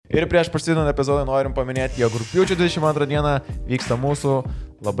Ir prieš prasidedant epizodą norim paminėti, jog rugpjūčio 22 dieną vyksta mūsų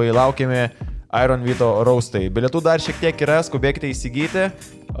labai laukiami Iron Vito raustai. Bilietų dar šiek tiek yra, skubėkite įsigyti,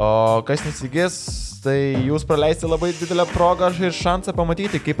 o kas nesigis, tai jūs praleisite labai didelę progą ir šansą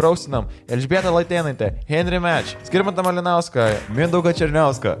pamatyti, kaip raustinam Elžbietą Latėnaitę, Henry Match, Skirmantą Malinauską, Mindaugą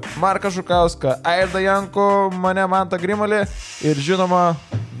Černiauską, Marką Žukauską, Airdą Jankų, mane Mantą Grimalį ir žinoma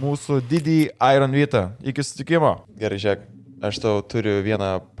mūsų didį Iron Vitą. Iki sutikimo. Gerai, žiūrėk, aš tau turiu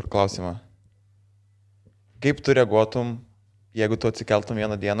vieną klausimą. Kaip tu reaguotum, jeigu tu atsikeltum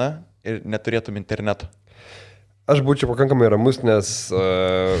vieną dieną ir neturėtum interneto? Aš būčiau pakankamai ramus, nes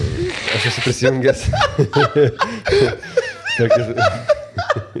aš esu prisijungęs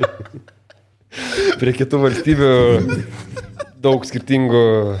prie kitų valstybių daug skirtingų,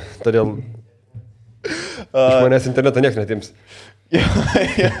 todėl iš manęs internetą nieks netims.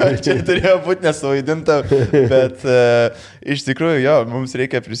 Čia turėjo būti nesuvaidinta, bet iš tikrųjų, mums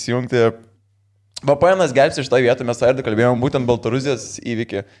reikia prisijungti. VPN'as gelbsi iš tą vietą, mes Airdu kalbėjom būtent Baltarusijos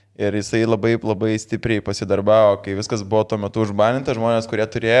įvykį ir jisai labai stipriai pasidarbavo, kai viskas buvo tuo metu užbaninta, žmonės, kurie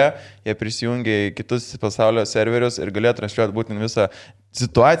turėjo, jie prisijungė į kitus pasaulio serverius ir galėjo transliuoti būtent visą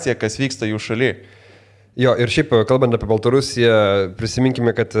situaciją, kas vyksta jų šaly. Jo, ir šiaip, kalbant apie Baltarusiją,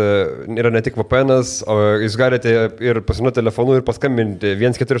 prisiminkime, kad yra ne tik VPN'as, o jūs galite ir pasinaudoti telefonu ir paskambinti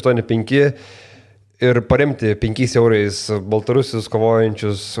 1485 ir paremti 5 eurais baltarusius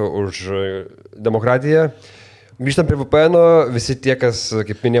kovojančius už demokratiją. Grįžtam prie VPN'o, visi tie, kas,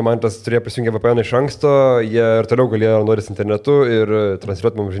 kaip minėjo Mantas, turėjo prisijungę VPN'ą iš anksto, jie ir toliau galėjo naudotis internetu ir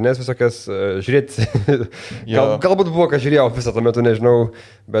transliuoti mums žinias visokias, žiūrėti. Galbūt buvo, ką žiūrėjau visą tuo metu, nežinau,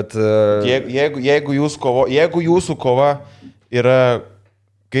 bet... Jeigu jūsų kova yra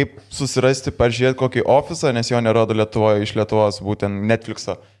kaip susirasti, pažiūrėti kokį ofisą, nes jo nerodo Lietuvoje, iš Lietuvos, būtent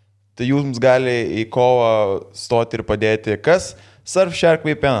Netflix'o, tai jums gali į kovą stoti ir padėti. Kas? Surfshark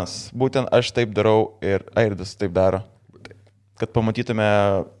VPN'as. Būtent aš taip darau ir Airdas taip daro. Kad pamatytume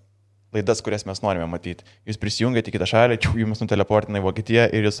laidas, kurias mes norime matyti. Jūs prisijungėte į kitą šalį, jums nuteleportina į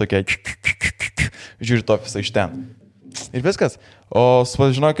Vokietiją ir jūs tokia žiūrite ofisą iš ten. Ir viskas. O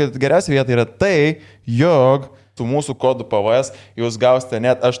žinokit, geriausia vieta yra tai, jog su mūsų kodu PVS jūs gausite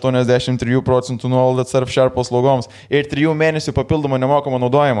net 83% nuolaidą Surfshark paslaugoms ir 3 mėnesių papildomą nemokamą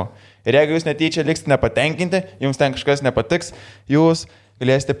naudojimą. Ir jeigu jūs netyčia liksite nepatenkinti, jums ten kažkas nepatiks, jūs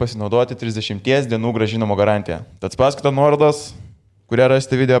galėsite pasinaudoti 30 dienų grąžinimo garantiją. Tad spauskite nuorodas, kurią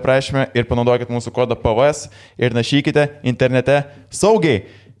rasite video aprašyme ir panaudokite mūsų kodą PVS ir našykite internete saugiai,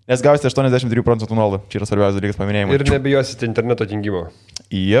 nes gausite 83% nuolaidą. Čia yra svarbiausias dalykas paminėjimui. Ir nebijosite interneto dingimo.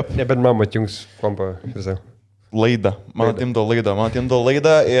 Jep. Nebent mama atjungs kompą visą. Laidą. Man atimdo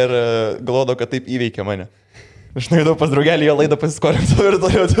laidą ir galvodo, kad taip įveikia mane. Aš nuėdau pas draugelį, jo laidą pasiskolinti ir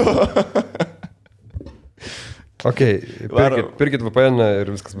toliau. Ok, pirkit VPN ir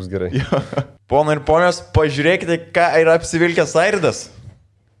viskas bus gerai. Ponai ir ponios, pažiūrėkite, ką yra apsivilkęs Airdas.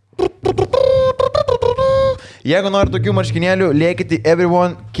 Jeigu nori tokių marškinėlių, lėkite į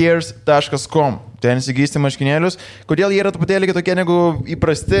everyonecares.com. Ten įsigysite marškinėlius. Kodėl jie yra truputėlį kitokie negu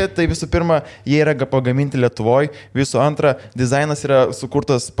įprasti? Tai visų pirma, jie yra pagaminti Lietuvoje. Visų antra, dizainas yra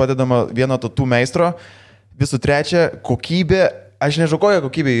sukurtas padedama vieno tatų meistro. Visų trečia, kokybė. Aš nežinau, kokia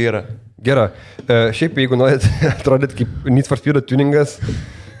kokybė yra. Gera. Šiaip, jeigu norit atrodyti kaip Need for Speed tuningas,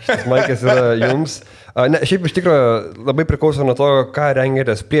 šitas maikės yra jums. Ne, šiaip iš tikrųjų labai priklauso nuo to, ką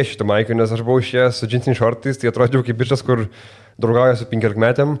rengėtės prieš šitą maiką, nes aš buvau išėjęs su džinsiniais šortais, tai atrodžiau kaip bičas, kur draugauja su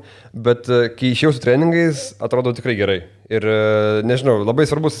 15-metėm, bet kai išėjau su treningais, atrodo tikrai gerai. Ir nežinau, labai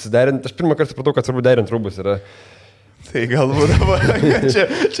svarbu susiderinti. Aš pirmą kartą supratau, kad svarbu derinti rūbus yra. Tai galbūt dabar,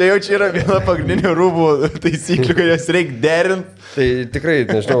 čia yra viena pagrindinių rūbų taisyklių, kad jas reikia derinti. Tai tikrai,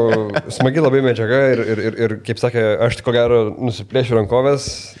 nežinau, smagi labai medžiaga ir kaip sakė, aš ko gero nusiplėšiu rankovės,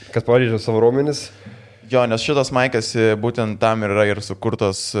 kad parodžiau savo raumenis. Jo, nes šitos maikas būtent tam yra ir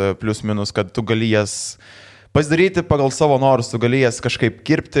sukurtos plius minus, kad tu gali jas pasidaryti pagal savo norus, tu gali jas kažkaip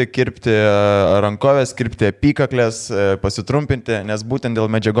kirpti rankovės, kirpti apykaklės, pasitrumpinti, nes būtent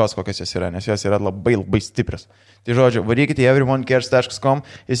dėl medžiagos kokios jos yra, nes jos yra labai stiprios. Tai žodžiu, varykite į everyonecares.com,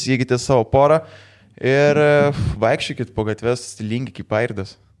 įsigykite savo porą ir vaikščiokit po gatves stilingi kaip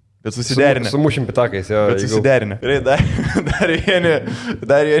Airdas. Bet susiderinę. Sumušim pitakais, jo. Bet susiderinę.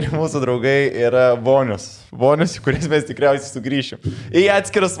 Dar vieni mūsų draugai yra Vonius. Vonius, į kurias mes tikriausiai sugrįšim. Į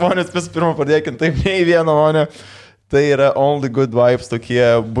atskiras Vonius, mes pirmą pradėkim, taip ne į vieną Vonę. Tai yra Only Good Vibes, tokie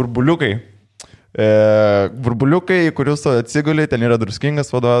burbuliukai. Burbuliukai, kuriuos atsiguli, ten yra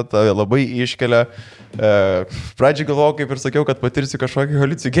druskingas vanduo, labai iškelia. Pradžiai galvojau, kaip ir sakiau, kad patirsiu kažkokį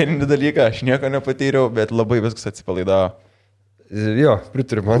haliucinogeninį dalyką, aš nieko nepatyriau, bet labai viskas atsipalaidavo. Jo,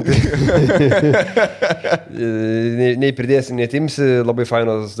 pritariu man. Nei pridėsi, netimsi, labai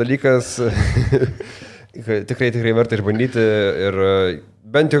fainas dalykas. Tikrai verta išbandyti ir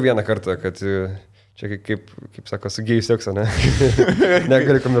bent jau vieną kartą, kad čia kaip sako, su gėjų sekso, ne?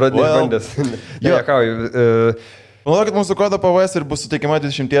 Negali komiruoti neišbandęs. Nekauju. Naudokit mūsų kodą PVS ir bus suteikiama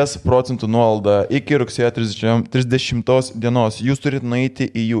 20% nuolaida iki rugsėjo 30 dienos. Jūs turite nueiti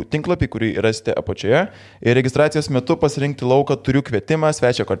į jų tinklapį, kurį rasite apačioje. Ir registracijos metu pasirinkti lauką turiu kvietimą,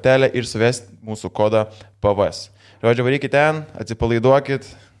 svečio kortelę ir suvesti mūsų kodą PVS. Žodžiu, varykite ten, atsipalaiduokit.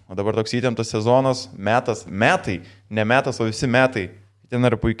 O dabar toks įtemptas sezonas, metai, ne metas, o visi metai. Ten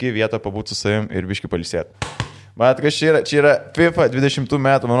yra puikiai vieta pabūti su savim ir biški palisėti. Bet kas čia yra FIFA 20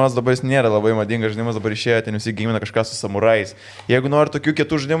 metų, manos dabar jis nėra labai madingas žaidimas, dabar išėjo, ten visi gamina kažką su samurais. Jeigu nori tokių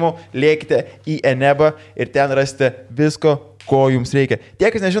kitų žaidimų, lėkite į Eneba ir ten rasite visko, ko jums reikia. Tie,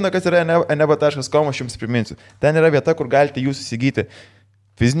 kas nežino, kas yra eneba.com, aš jums priminsiu. Ten yra vieta, kur galite jūs įsigyti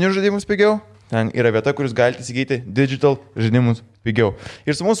fizinius žaidimus pigiau. Ten yra vieta, kur jūs galite įsigyti digital žaidimus pigiau.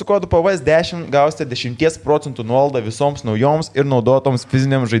 Ir su mūsų kodu PVS10 gausite 10% nuolaidą visoms naujoms ir naudotoms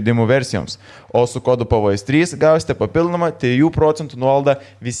fiziniams žaidimų versijoms. O su kodu PVS3 gausite papildomą 3% nuolaidą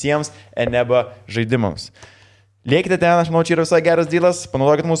visiems Eneba žaidimams. Lėkite ten, aš manau, čia yra visai geras dylas.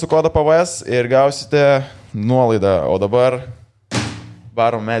 Panaudokit mūsų kodą PVS ir gausite nuolaidą. O dabar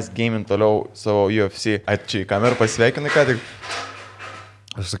varom mes gaming toliau savo UFC. Čia į kamerą pasveikinai, ką tik.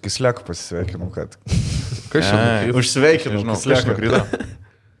 Aš sakys Leku pasisveikinu, kad... Kas čia? Užsveikinu, Kas nukrito?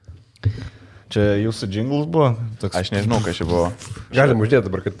 Čia jūsų džinglas buvo? Toks... Aš nežinau, kas čia buvo. Galim uždėti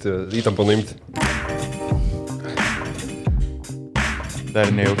dabar, kad įtampą nuimti.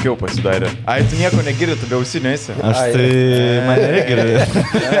 Dar nejaukiau pasidarė. Ai, tu nieko negirdi, tu be ausinių esi. Aš tai... mane negirdi.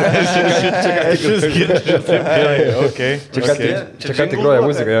 Aš jūs girdžiu, taip gerai, okei. Čia ką tik groja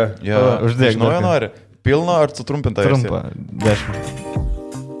muzika, jo. Uždėk. Iš naujo nori? Pilno ar sutrumpintą versiją? Trumpa, 10.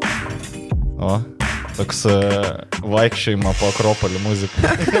 O, toks vaikščiojimo po Akropolį muzika.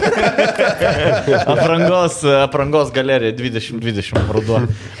 aprangos galerija 2020 ruduo.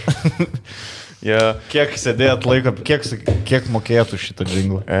 Yeah. Kiek sėdėjot laiko, kiek mokėtų šitą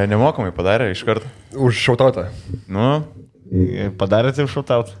džinglą? Nemokamai padarė iš karto. Už šautautą. Nu? Padarėte už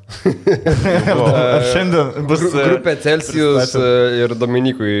šautautą? Ar šiandien bus... Grupė Celsius ir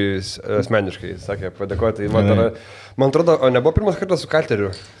Dominikui asmeniškai sakė padėkoti. Man atrodo, o nebuvo pirmas kartas su Kalteriu,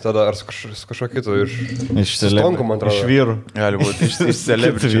 tada ar su kažkuo kitu iš Stonku, man atrodo. Iš vyrų. Gali būti, iš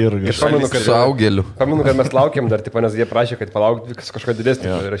celebričių. Su augeliu. Pamenu, kad mes laukiam dar, nes jie prašė, kad palaukti kažko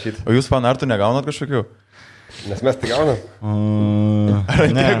didesnį rašyti. O jūs fanartų negaunat kažkokių? Nes mes tai gaunam. Ar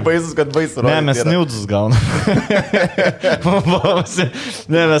tiek baisus, kad baisu rodyti? Ne, mes niudus gaunam.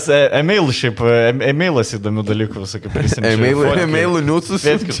 Ne, mes e-mailų šiaip, e-mailas įdomių dalykų visokių prisimčių. E-mailų niudus?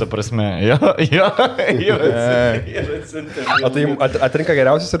 Vėtkite prasme. Jo. O tai atrinka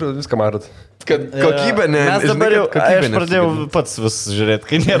geriausius ir viską matot? Kad kokybė, ne? Mes dabar jau, aš pradėjau pats vis žiūrėti,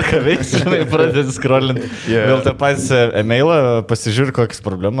 kai nėra ką veikti, žinai, pradėti scrollinti. Vėl tą patį e-mailą, pasižiūrį, kokias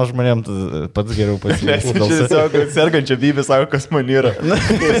problemas žmonėm, pats geriau pasižiūrėti. Tiesiog sergančia bybė sako, kas man yra.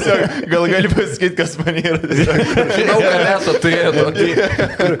 Tiesiog gal gali pasakyti, kas man yra. Žinau, kad esu turėjau.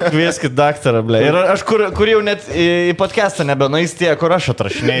 Kvieskit daktarą, ble. Ir aš, kur jau net į podcastą nebenais tie, kur aš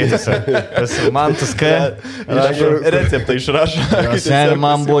atrašinėjau. Tas Mantas, kai... Receptą išrašo. Senė,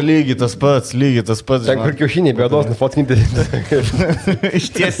 man buvo lygiai tas pats. Ten, kur kiaušiniai bėdos nufotkinti.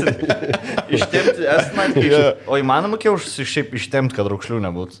 Ištempti esmą. O įmanoma kiaušus šiaip ištemti, kad raukšlių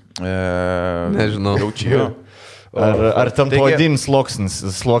nebūtų? Nežinau. Jaučiu. Ar ten pavadins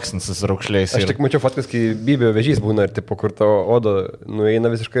sluoksnis raukšliais? Aš tik mačiau fotkas, kai bybio vežys būna ir tipo, kur tavo oda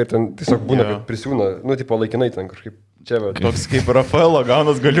nueina visiškai ir ten tiesiog būna, kad prisiūna, nu, tipo, laikinai ten kažkaip. Čia, toks kaip Rafaelo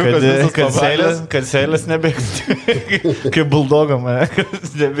gaunas galiukas. Kancelės nebėgti. Kaip buldogam,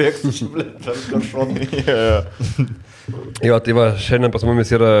 nebėgti per šoną. Jo, tai va, šiandien pas mumis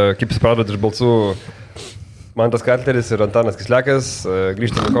yra, kaip jūs pradot iš balsų, Mantas Kalteris ir Antanas Kislekas.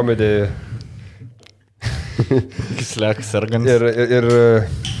 Grįžtame į komediją. Kislekas sergantis. Ir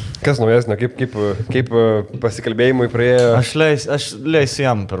kas naujesnio, kaip pasikalbėjimui praėjo? Aš leisiu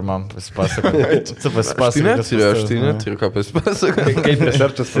jam pirmam pasipasakoti. Aš tai neturiu ką pasipasakoti. Kaip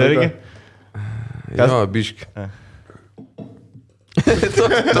researchas sergi? Jo, biški.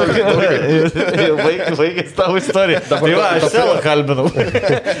 Vaikais tavo istoriją. Tai va, aš Selą kalbinau.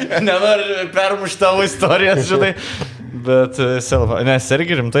 Nenoriu permušti tavo istorijas, žinai. Bet Selva, ne,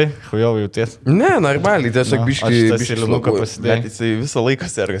 sergi rimtai, hujovai jauties. Ne, normaliai, tiesiog biški. Aš tas įlinuką pasidėjau. Bet jisai visą laiką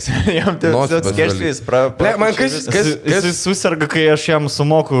sergasi. Jam tiesiog skeščiais man jis susirga, kai aš jam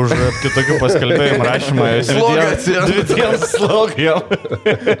sumoku už kitokių paskalbėjimų rašymą. Dvi dienas slogą jam.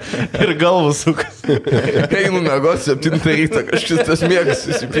 Ir galvą sukas. Einu mėgos 7 ryto, kažkas tas mėgas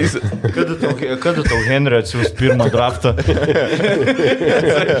susipysė. Kada tau Henry atsiūs pirmą draftą?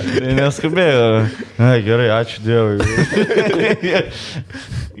 Neskubėjo. Gerai, ačiū Dievui.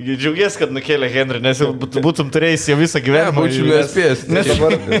 Džiaugies, kad nukėlė Henry, nes jau būtum turėjęs jau visą gyvenimą. Būčiau nespėjęs.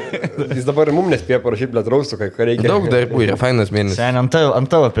 Jis dabar mums nespėjo parašyti plėtrausų, ką reikia. Daug darbų yra, fainas mėnesis. Sen, ant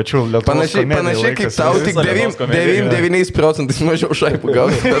tavo pečių. Panašiai kaip tau, tik 9% mažiau šaipų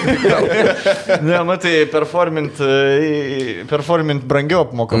gauti. Ne, matai, performint brangiau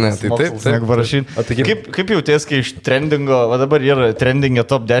apmokamas mokslas, negu parašyti. Kaip jauties, kai iš trendingo, va dabar yra trendingė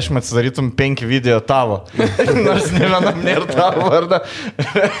top 10, atsidarytum 5 video tavo. Nors ne vienam nėra tavo vardą.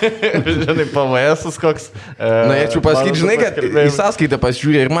 Žinai, PVS koks. Norėčiau pasakyti, žinai, kad į sąskaitą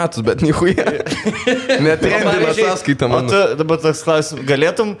pasižiūrė ir matus, bet nichuja. Netrendina sąskaitą, man. Dabar toks klausimas,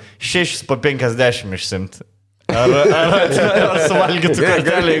 galėtum 6 po 50 išsimti? Ar suvalgytų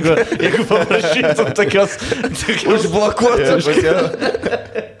kartelį, jeigu paprašytum tokios... Užblokuotų.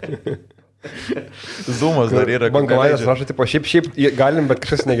 Zoomas dar yra. Bankomatas rašo, tipo, šiaip galim, bet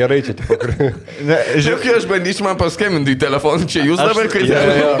kažkas negerai čia, tipo, kur... Žiūrėk, aš bandyčiau man paskambinti į telefoną, čia jūs dabar kai...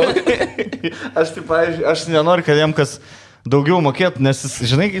 Aš nenoriu, kad jam kas daugiau mokėtų, nes,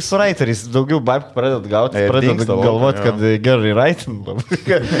 žinai, su writeriais daugiau babkių pradedat gauti, pradedat galvoti, kad gerai writing.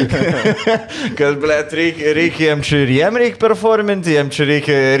 Kad, blėt, reikia jam čia ir jam reikia performinti, jam čia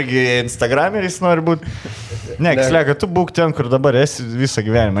reikia irgi Instagrameris nori būti. Ne, Sleka, tu būk ten, kur dabar esi visą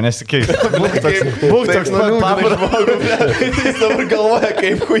gyvenimą, nesikeisk. Būk toks paprastas. Jis dabar galvoja,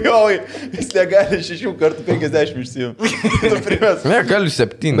 kaip hujovai. Jis negali 6 kartų 50 išsijimti. Ne, galiu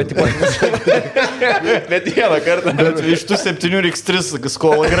 7. Bet vieną kartą. Bet iš tų 7 reiks 3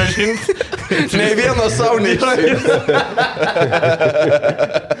 skolą gražinti. Nei vieno sau neišsijimti.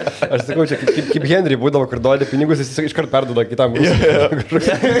 Aš sakau, čia kaip Henry būdavo, kur duodė pinigus, jis iškart perduoda kitam. Kur,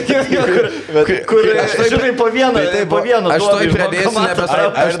 žinai, po vieną. Aš to pradėsiu nebe savo.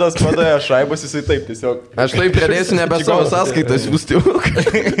 Aidas padėjo šaibus, jisai taip tiesiog. Aš to pradėsiu nebe savo sąskaitas, jūs jau.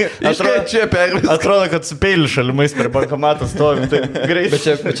 Atrodo, kad su peiliu šalimais per bankomatą stovi. Tai greit. Bet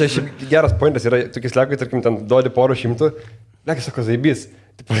čia šiaip geras pointas yra, tokiais lekai, tarkim, ten duodi porą šimtų. Lekai sako, zaibys.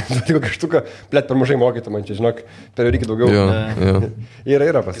 Tipo, kažtuką, plėt, per mažai mokytų man čia, žinok, per reikia daugiau.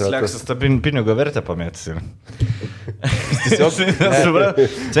 Yra pasirėtas. Sleksas tą pinigų vertę pamėtis. Tiesiog,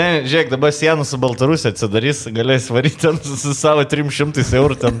 žiūrėk, dabar sieną su Baltarusija atsidarys, galės varyti ten su savo 300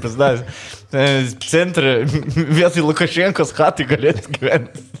 eurų ten prisidavęs. Centre, vietoj Lukašenkos hatai galėtų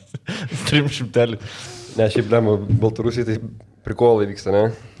gyventi. 300. Ne, šiaip lemą, Baltarusija tai prikolai vyksta, ne?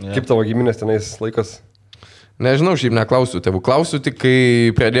 Kaip tavo giminės tenais laikas? Nežinau, šiaip neklausiu tėvų. Klausiu tik,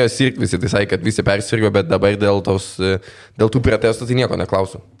 kai pradėjo sirgti visi, tai sakė, kad visi persirgo, bet dabar dėl tų protestų tai nieko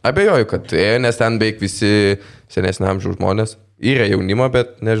neklausiu. Abejoju, kad nes ten beveik visi senesnio amžiaus žmonės. Yra jaunimo,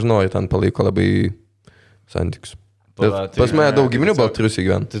 bet nežinau, ten palaiko labai santykius. Pas mane daug giminių Baltarusijoje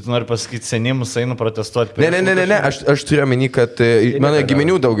gyvena. Tai tu nori pasakyti, senimus eina protestuoti? Ne, aš turiu omeny, kad mano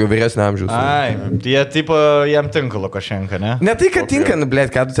giminių daugiau vyresnio amžiaus. Ai, jie tipo, jam tinka Lukašenka, ne? Ne tai, kad tinka, blėt,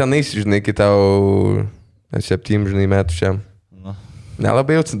 ką tu ten eisi, žinai, kai tau 7, žinai, metų šiam.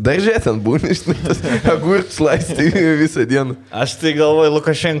 Nelabai jau daržė ten būni, žinai, tas agurtus laisti visą dieną. Aš tai galvoju,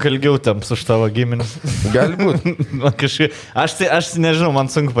 Lukašenka ilgiau temps už tavo giminės. Gali būti. Aš nežinau, man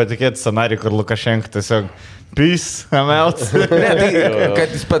sunku patikėti scenarijų, kur Lukašenka tiesiog peace, I'm out. Ne, tai,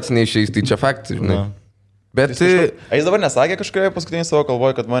 kad jis pats neišeis, tai čia faktas, žinai. Bet... Jis dabar nesakė kažkoje paskutinį savo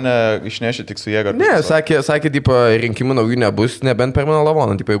kalboje, kad mane išnešė tik su jėga. Ne, sakė, tipo, rinkimų naujų nebus, nebent per mano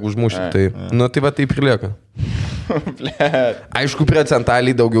lavoną, tipo, jeigu užmušit, tai... Nu, tai va, taip ir lieka. Aišku,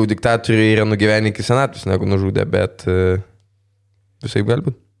 procentaliai daugiau diktatorių yra nugyvenę iki senatvės, negu nužudė, bet visai gali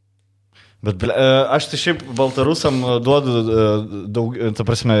būti. Bet aš tai šiaip Baltarusam duodu daug, ta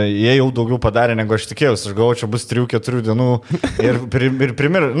prasme, jie jau daugiau padarė, negu aš tikėjausi. Aš galvoju, čia bus 3-4 dienų ir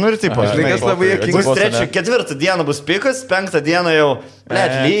primir. Nu ir taip, aš žinai, labai bus 3-4 dieną bus pikas, 5 dieną jau,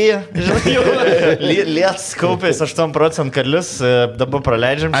 lyja, lietas kaupės 8% karlis, dabar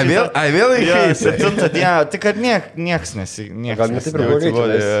praleidžiam. A vėl įkai? 7 dieną, tik kad nieks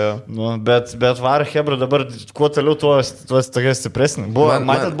bet var Hebra dabar, kuo toliau, tuos tokia stipresnė.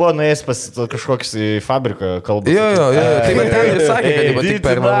 Matot, buvo nuėjęs pas kažkoks į fabriką kalbą. Jo. Tai man ten ir sakė, kad jau tik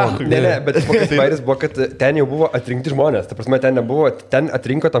per malonų. Ne, bet kokias vairis buvo, kad ten jau buvo atrinkti žmonės. Ta prasme, ten nebuvo, ten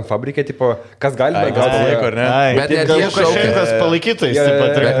atrinko tam fabrikai, tipo, kas gali gauti laiko, ar ne? Bet net jie šaukia. Palaikytojais.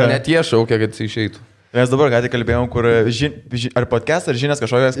 Net jie šaukia, kad jis išeitų. Mes dabar ką tik kalbėjom, kur ar podcast, ar žinias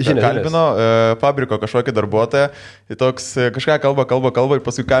kažkokias kalbino fabriko kažkokį darbuotoją, tai toks kažką kalba ir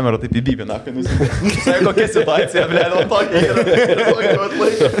paskui kamera taip įbybina. Visai kokia situacija, blėdėl tokia yra.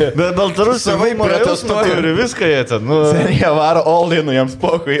 Bet Baltarusija savai protestuoja ir viską jie ten. Serija varo all-inų, jiems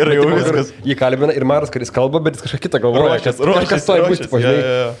pokui yra jau viskas. Jį kalbina ir Maras, kuris kalba, bet jis kažką kitą galvoja. Ruošės.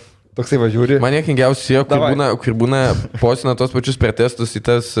 Toksai važiuori. Man niekingiausia, kur būna posina tos pačius pretestus į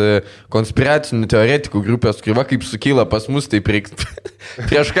tas konspiracinių teoretikų grupės, kur va kaip sukyla pas mus, tai prieš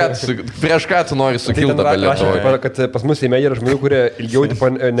ką tu nori sukilti dabar Lietuvoje. Kad pas mus Seime yra žmonių, kurie ilgiau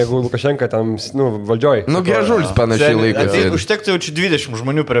negu Lukašenka tam valdžioj. Gražulis panašiai laikosi. Užtektų jau čia 20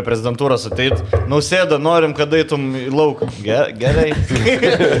 žmonių prie prezidentūros ateit. Nausėda, norim, kad eitum į lauką. Gerai.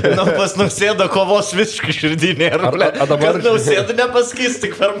 Pas Nausėda kovos visiškai širdį nėra. Kad Nausėda nepasakys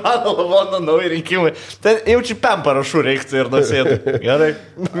tik per mano lavoną nauji rinkimai. Tai jau čia pem parašų reiktų ir Nausėda. Gerai.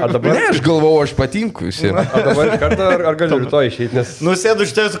 Ne, aš galvoju, aš patinku visiems. Dabar iš karto ar galiu rytoj išeiti, nes... Nausėda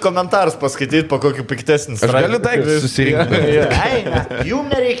užtėtų komentarus paskaityti po kokį piktesnį straipsnį. Aš galiu daiktus susirinkti. Jum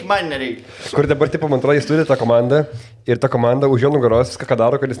nereikia, man nereikia. Kur dabar, tipo, man atrodo, jis turi tą komandą ir ta komanda už jo nugaros viską, ką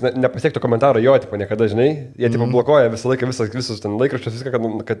daro, kad jis nepasiektų komentarą jo, tipo, niekada, žinai. Jie, tipo, blokuoja visą laiką visus ten laikraščius, viską,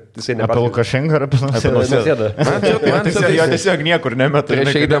 kad jisai nepasiektų. Apie Lukašenką ar apie Nausėdą? Man jo tiesiog niekur nemeta.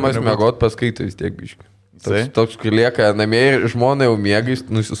 Prieš eidamas miegot paskaitai vis tiek biškai. Toks, kur lieka namie ir žmona jau mėgai,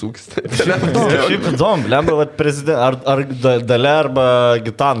 nusisūkis. Šiaip įdomu, lemba, ar Dalia arba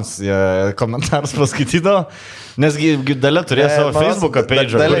Gitanas komentarus paskaitydavo, nesgi Dalia turėjo savo Facebooką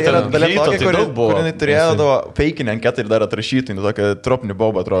page. Dalia tokia, kur jinai turėjo feikinę anketą ir dar atrašytų, tokia tropinį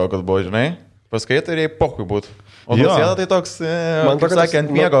bobą atrodo, kad buvo, žinai. Paskaitai ir jai pokui būtų. O Nausėda tai toks, man kaip sakė,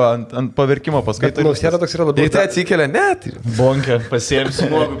 ant miego, ant pavirkimo paskaitai. Nausėda toks yra labiau. Ir tai atsikelia net. Bonkė, pasiėmsi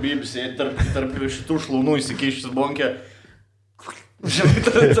nuogų bybisį, tarp šitų šlaunų įsikeištis bonkė. Žinai,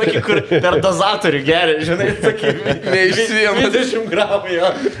 tokį, kur per dozatorių geria, žinai, tokį 20 gramų jo.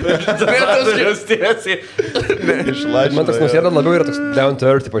 Dozatorius tiesiai. Man toks Nausėda labiau yra toks down to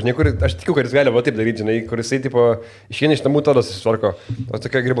earth, tipo, žinai, aš tikiu, kad jis gali va taip daryti, žinai, kur jisai, tipo, išeina iš namų tada susitvarko. O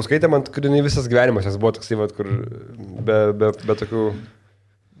tokia Grybauskaitė, man, kur jinai visas gyvenimas, jis buvo toksai, va, kur be tokių...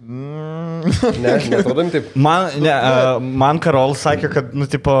 Ne, netrodami taip. Man Karol sakė, kad, nu,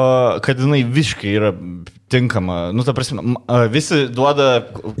 tipo, kad jinai visiškai yra tinkama. Nu, ta prasme, visi duoda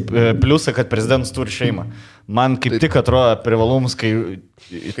pliusą, kad prezidentas turi šeimą. Man kaip tik atrodo privalumus, kai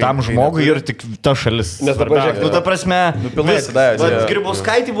tam žmogui ir tik ta šalis. Nes dabar žiūrėk, nu, ta prasme,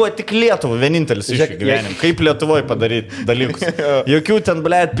 Grybauskaitė buvo tik Lietuva, vienintelis iš gyvenimų. Kaip Lietuvoje padaryti dalykus. Jokių ten,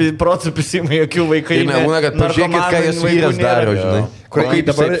 blėt, protų prisimai, jokių vaikai. Ir nebūna, kad pažiūrėkit, ką jos vyras daro, žinai.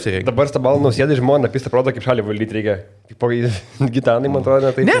 Dabar Stabalą Nausėdai žmona pista parodo, kaip šalį valdyti reikia. Po Gitanai, man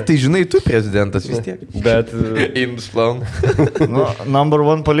atrodo, tai... Ne, tai žinai, tu prezidentas vis tiek. Bet... Indus plan. Number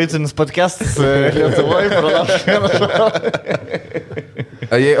one politinis podcastas Lietuvoje pranašė.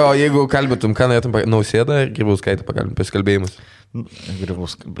 O jeigu kalbėtum, ką norėtum, Nausėdą ir Grybauskaitę pakalbėtum, pasikalbėjimus?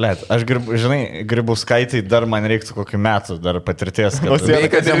 Žinai, Grybauskaitai dar man reiktų kokį metų dar patirties.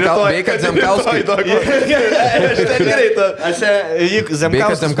 Veikia Zemkauskui.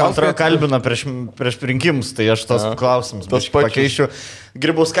 Zemkauskui kalbina prieš rinkimus, tai aš tos klausimus pakeičiu.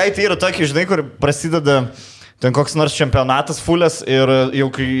 Grybauskaitė yra tokia, žinai, kur prasideda ten koks nors čempionatas fulės ir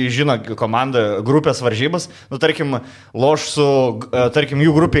jau kai žino komanda grupės varžybas, nu tarkim, loš su, tarkim, jų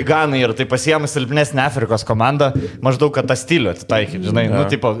grupiai Ganai ir tai pasiėmė silpnesnė Afrikos komanda, maždaug kad tą stilių atitaikyti, žinai, nu,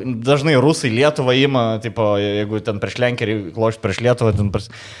 tipo, dažnai rusai Lietuvą ima, tipo, jeigu ten prieš Lenkerį lošti prieš Lietuvą,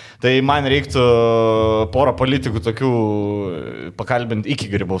 tai man reiktų porą politikų tokių pakalbinti iki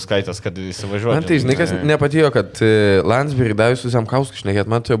Grybauskaitės, kad įsivažiuotų. Man tai, žinai, kas nepatiko, kad Landsbergį davė su Zemkausku šnekėt,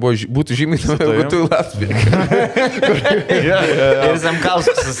 man tai būtų žymiai, jeigu tu Landsbergį. Ir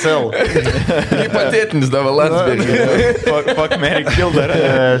Zemkauskas susel. Hipotetinis davo Landsbergį. Fuck Mary Kill dar.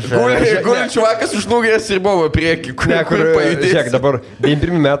 Guli čuvakas užnugęs ir buvo prieki, kur pajudės. Žiūrėk, dabar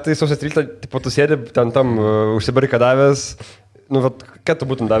 91 metai, sausio 13, tipo, tu sėdė ten tam užsibarikadavęs. Nu, vat, ką tu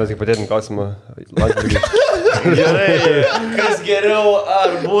būtum davęs hipotetinį klausimą? Gerai, kas geriau,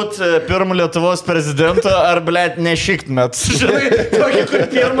 ar būt pirmu Lietuvos prezidentu, ar, blėt, nešiktmet? Žinai, tokį, kur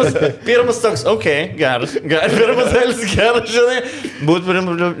pirmas toks, geras, pirmas dalis geras, žinai, būt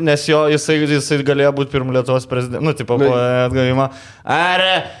pirmu, nes jo, jisai galėjo būti pirmu Lietuvos prezidentu, nu, tipo, po atgavimo.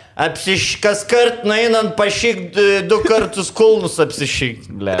 Kas kart nueinant pašyk 2 kartus kulnus apsišyk,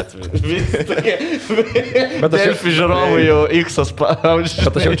 blėt. Bet Delfi žiūrovų jau X-as paužė.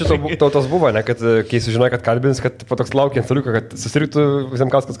 Bet aš jaučiu, tautos buvo, ne, kad kai sužinoja, kad kalbins, kad po toks laukiant saliuką, kad susiriktų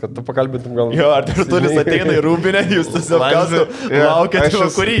Zemkauskas, kad tu pakalbintum gal. Jo, ar Arturis ateina į Rūbinę, jūs Zemkauskas laukiate,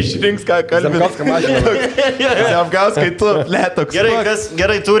 kurį išrinks, ką kalbins. Zemkauską mažina. Zemkauskai tu, lėtoks.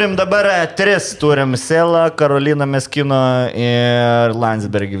 Gerai, turim dabar 3. Turim Selą, Karoliną Meskino ir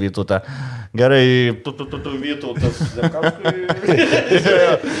Landsbergį Vytautą. Gerai, Vytautas.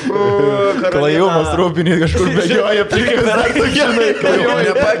 Klajumas Rūbinį kažkur bėgioja, plikas dar tu žinai.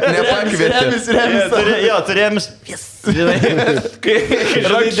 Nepakvietė. Jo, turėjom. Kai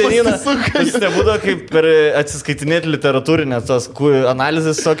žinai, jis nebūdavo kaip per atsiskaitinėti literatūrinę tos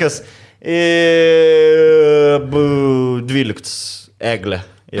analizės tokias 12 Eglė.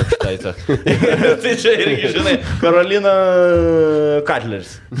 Jepštaitė. Tai čia irgi, žinai, Karolina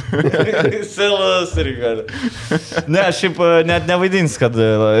Katleris. Selas irgi gali. Ne, šiaip net nevaidins, kad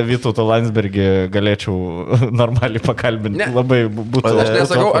Vytautą Landsbergį galėčiau normaliai pakalbinti. Labai būtų.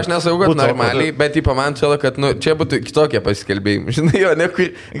 Aš nesakau, kad normaliai, bet į man atrodo, kad čia būtų kitokie paskelbėjimai. Žinai, jo,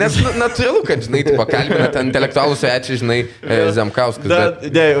 nes natūralu, kad, žinai, pakalbina ten intelektualų svečiai, žinai, Zemkauskas.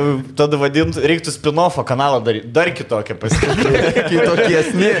 Tada vadintų, reiktų spin-offo kanalą daryti. Dar kitokie paskelbėjimai.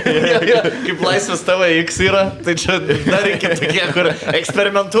 Kitokiesni. Kaip Laisvės TV X yra, tai čia dar reikia tokie, kur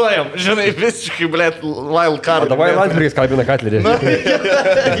eksperimentuojam. Žinai, visiškai, blėt, wild card. Davai Landsbergis kalbina Katlerį.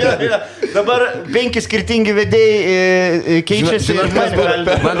 Dabar 5 skirtingi vedėjai keičiasi.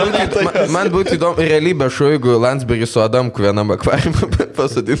 Man būtų įdomu, realybė šau, jeigu Landsbergis su Adamku vienam akvariumą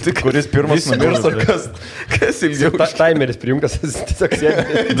pasodinti. Kuris pirmas numirs ar kas ilgiau. Taimeris prijungtas, tiesiog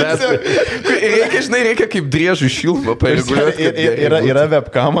sėdi. Reikia kaip driežų šilumą pareguliuoti. Yra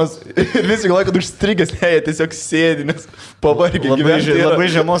webkamas ir visi galvoja, kad užstrigęs, ne, jie tiesiog sėdi, nes pavargė gyventi. Labai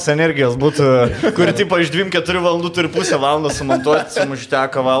žemos energijos būtų, kur tipo iš 2-4 valandų turi pusę valandą sumontuoti,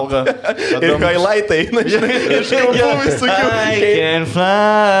 sumušteka valgą. Ir highlightai eina, žinai, iš kampų visokių. I can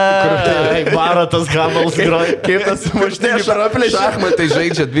fly. Varo tas gabalas groja. Kaip tas sumuštėkas šaraplė. Šachmatai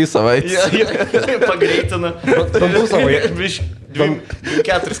žaidžia 2 savaitės. Pagreitina. Dantų savo.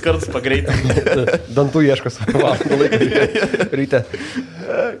 4 kartus pagreitina. Dantų ieškos. Ryte.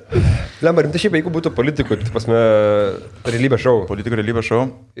 Lemba, rimtai šiaip, jeigu būtų politikų, tai pasme, realybės šou. Politikų realybės šou.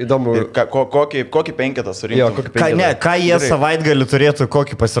 Įdomu. Kokį penketą surinktų? Ką jie savaitgalį turėtų,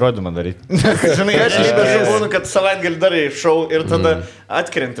 kokį pasirodymą daryti? Žinai, aš realybės būnu, kad savaitgalį darai šou ir tada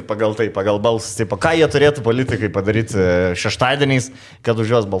atkrenti pagal tai, pagal balsus. Taip, ką jie turėtų politikai padaryti šeštadieniais, kad už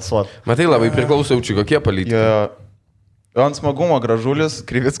juos balsuotų? Matai, labai priklauso jaučiu, kokie politikai. Ant smagumo Gražulis,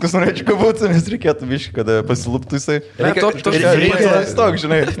 Krivickas norėčiau, kad būtų, nes reikėtų biškai, kad pasiluptų jisai. Toks,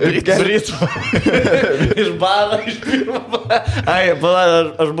 žinai, iš baro, iš pirmo. Ai,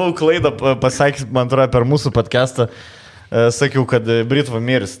 aš buvau klaidą pasakęs, man atrodo, per mūsų podcastą. Sakiau, kad Britva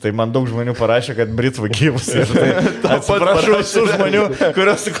mirs, tai man daug žmonių parašė, kad Britva gyvus. Atsiprašau visų žmonių,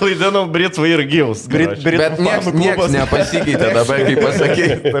 kuriuos klaidinau, Britva ir gyvus. Bet niekas nepasikeitė dabar, kaip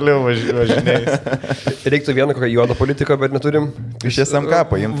pasakė. Toliau važinėjus. Reiktų vieną kokią juodą politiką, bet neturim. Iš SMK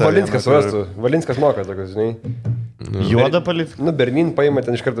paimta. Valinskas surastų. Valinskas moka tokius, žinai. Juodą politiką? Nu, Bernin paima,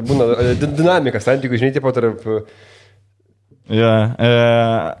 ten iš karto būna dinamika santykių, žinai, taip pat tarp...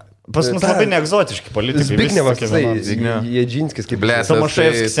 Pas mus labai neegzotiški politikai. Zbignevas, Jedžinskis, kaip blėt.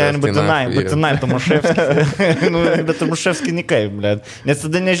 Tomaševskis, būtinai Tomaševskis. Bet Tomaševskis nikai, blėt. Nes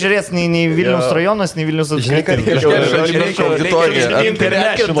tada nežiūrės nei Vilniaus rajonas, nei Vilnius apskritai.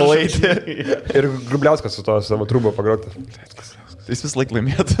 Ir Grubliauskas su to savo trūbo pagroti. Jis vis laik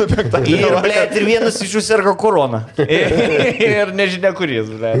laimėtų. Ir, blėt, ir vienas iš jų serga korona. Ir nežinia kuris,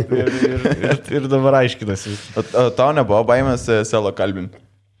 blėt. Ir dabar aiškinasi. Tau nebuvo baimės Selo kalbinti?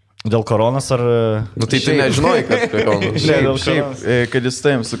 Dėl koronas ar... Nu tai tu nežinojai, kad koronas. Šiaip, kad jis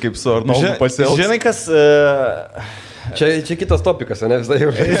taim su kaip su Arnoldu pasielgs. Žinai, kas... Čia kitas topikas, ne visai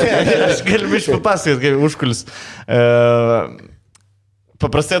jau. Aš galiu išpapasakoti, kaip užkulis.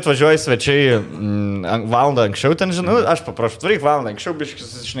 Paprastai atvažiuoja svečiai valandą anksčiau, ten žinau, aš paprašau, tvaryk valandą anksčiau,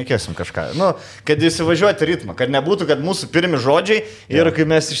 biškis išnekėsim kažką. Nu, kad įsivažiuoti ritmą, kad nebūtų, kad mūsų pirmi žodžiai ir kai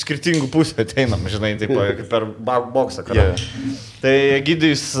mes iš skirtingų pusių ateinam, žinai, taip per boksą. Tai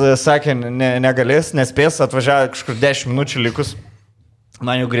Egidijus sakė, negalės, nespės, atvažiavo kažkur 10 minučių likus,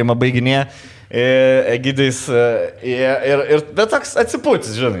 man jau grima baiginėje. Egidijus, bet toks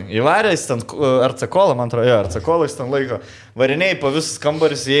atsipūtis, žinai, įvarė, jis ten Arcekolą, man atrodo, Arcekolą jis ten laiko, variniai po visus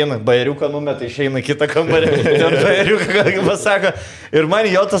kambarius įeina, bajeriuką numeta, išeina kitą kambarį, ten bajeriuką pasako. Ir man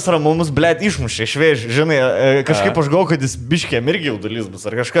jo tas ramumus, blėt, išmušė, švieži, žinai, kažkaip aš galvoju, kad jis biškiam irgi jaudulys bus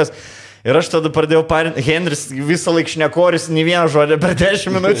ar kažkas. Ir aš tada pradėjau parinti, Henris visą laiką šnekoris, nei vieną žodį per 10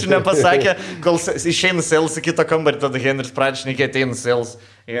 minučių nepasakė, kol išeina sales į kitą kambarį, tada Henris pradėjo šnekėti, ateina sales.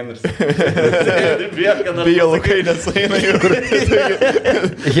 Henris. Bijo laukai, nes eina ir...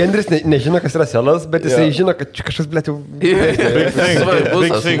 Henris nežino, kas yra selas, bet jisai žino, kad čia kažkas, blėt, jau...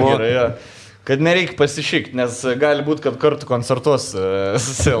 Big finger, jo. Kad nereikia pasišykti, nes gali būti, kad kartu koncertuos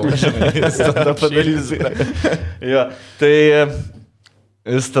selas, žinai, jis tada padarys. Jo, tai...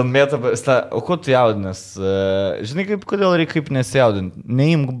 Jis ten mėta, o ko tu jaudinas? Žinai, kodėl reikia kaip nesijaudinti?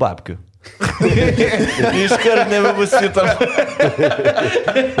 Neimk babkių. Iškart nebebus šitam.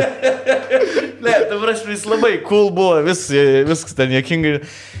 Ne, dabar aš vis labai cool buvo, viskas ten jokingai.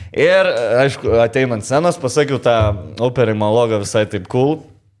 Ir, aišku, ateinant scenos, pasakiau tą operį monologą visai taip cool.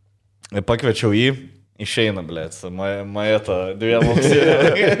 Pakviečiau jį. Išeina, blėt, Maeta, dviem auksė.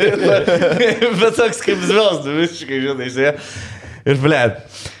 Bet toks kaip zvelsdu, visiškai, žinai, ir, blėt,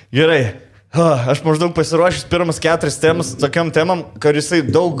 gerai, aš maždaug pasiruošęs pirmas 4 temas tokiam temam, kad jisai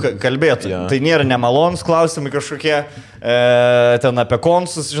daug kalbėtų. Tai nėra nemalonus klausimai kažkokie, ten apie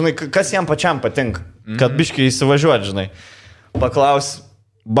konsus, žinai, kas jam pačiam patinka, kad biškai įsivažiuot, žinai. Paklaus,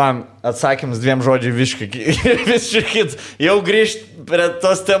 bam, atsakymas 2 žodžiai viškit. Jau grįžt prie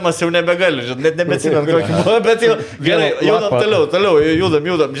tos temos jau nebegaliu, žinai, net nebeatsimenu kokį buvo, bet jau gerai, judam toliau,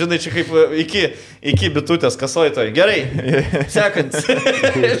 judam, žinai, čia kaip iki bitutės kasojtoj. Gerai, sekant.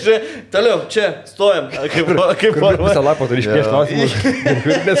 Toliau, čia, stojam. Kaip visą lapą turi išpiešti klausimus.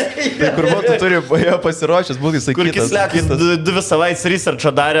 Kur tu turi pasiruošęs būti sakytas. Kur Kislekas 2 savaitės researchą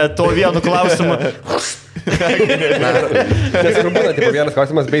darė to vienu klausimu. Nes kur būna, tipo, vienas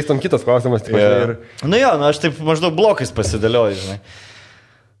klausimas, beistom kitas klausimas. Tipo, ir... Nu jo, aš taip maždaug blokais pasidėlioju, žinai.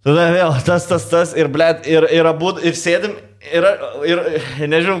 Tada vėl tas ir blėt, ir abu, ir sėdim, ir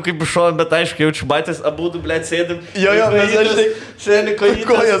nežinau kaip šovėm, bet aišku, jaučiu batės, abu, blėt, sėdim. Jo, mes dažnai šiandien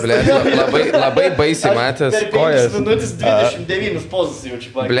kojas. Labai baisiai matęs kojas. Per 5 minutės 29 pozas jaučiu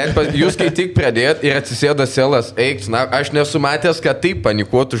batės. Blėt, jūs kai tik pradėjot ir atsisėdo selas, eik, na, aš nesu matęs, kad taip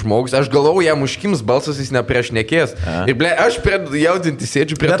panikuotų žmogus, aš galvau, jam užkims balsas, jis nepriešnekės. Ir blėt, aš pradedu jaudinti,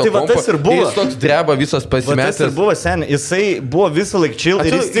 sėdžiu prie to kompo, jis toks dreba visas pasimetęs. Tas ir buvo seniai, jisai buvo visą laik chill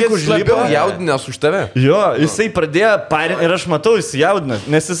ir jis tik užlipo jaudinęs už tave. Jo, jisai pradėjo ir aš matau, jis jaudinęs,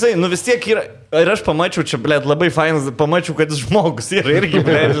 nes jisai, nu vis tiek yra, ir aš pamačiau čia, blėt, labai fainas, pamačiau, kad jis žmogus yra irgi,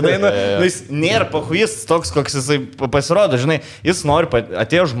 blėt, žinai, nu, jis nėra pahuis toks, koks jisai pasirodo, žinai, jis nori,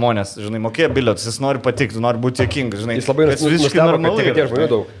 atėjo žmonės, žinai, mokėjo bilietus, jis nori patikti, nori būti jokingas, žinai. Jis labai nustebo, kad tiek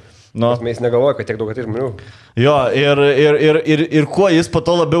žmonių daug. No. Mes negalvoja, kad tiek daug atėjo žmonių. Jo, ir kuo jis po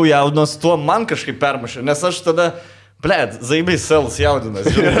to labiau jaudinos, tuo man kažkaip permušė, nes aš tada... Blėt, Zaibais selas jaudinas,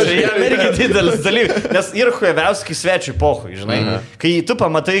 žinai, čia jam irgi didelis dalykas, nes ir Hueviauskį svečiui pohui, žinai, kai tu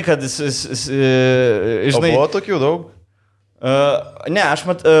pamatai, kad žinai... O buvo tokių daug? Ne,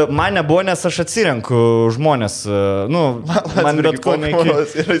 man nebuvo, nes aš atsirenku žmonės, nu, man bet ko neiki.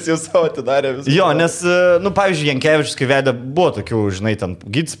 Ir jis jau savo atidarė visą. Jo, nes, nu, pavyzdžiui, Jankevičius, kai vedė, buvo tokių, žinai, ten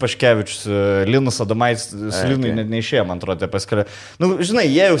Gytis Paškevičius, Linus Adomaitis, su Linui net neišėjo, man atrodo, paskarė. Nu, žinai,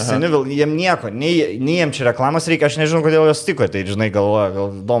 jie jau seni, jiem nieko, nei jiem čia reklamos reikia, aš nežinau, kodėl jos tiko, tai, žinai, galvoja,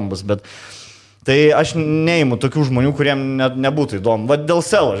 gal įdomu bus, bet... Tai aš neįimu tokių žmonių, kuriem nebūtų įdomu. Vat dėl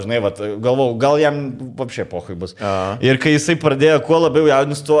selo, žinai, galvau, gal jam apšė pohui bus. Ir kai jisai pradėjo kuo labiau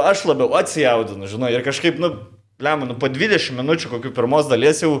jaudinus, tuo aš labiau atsijaudinu, žinai. Ir kažkaip, nu, po 20 minučių kokių pirmos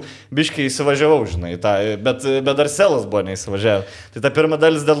dalies jau biškai įsivažiavau, žinai. Bet dar selas buvo neįsivažiavę. Tai ta pirma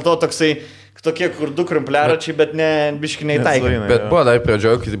dalis dėl to toksai, tokie kur 2 krumpliaračiai, bet ne biškai neįtaikai. Bet buvo dar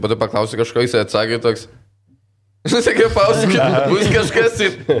pradžioje, kai po to paklausė kažko, jis atsakė toks... Sakai, pausakė, bus kažkas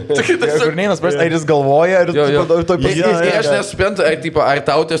ir... Gurneinas, ar jis galvoja, ar to pasakys. Aš nesuprantu, ar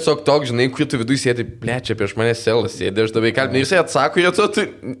tau tiesiog toks, žinai, kur tu vidui sėdi, plečia prieš mane selas sėdi, aš dabar kalbinu, jisai atsako ir tu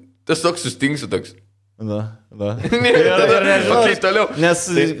tiesiog sustingsi toks. Na. Ir nežinau, toliau. Nes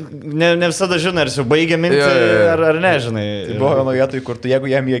ne visada žinai, ar jau baigė mintį, ar nežinai. Tai buvo vieno vietoj, kur tu, jeigu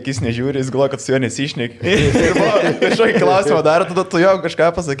jam į akis nežiūri, jis galvoja, kad su juo nesišneki. Ir buvo kažkokį klausimą dar, tada tu jo kažką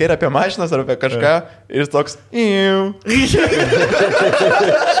pasakė apie mašinas ar apie kažką ir jis toks...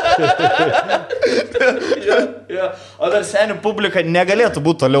 O dar senių publika negalėtų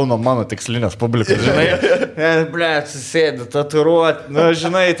būti toliau nuo mano tikslinės publikos, žinai. Blet, sėdi, tatuiruot, nu,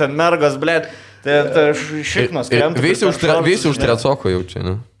 žinai, ten mergos, blet. Tai šiknos krenta. Visi už tracoko jaučia,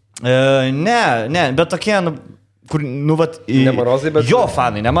 ne? Ne, bet tokie, nu, kur, nu, vat, Ne Marozai, bet... jo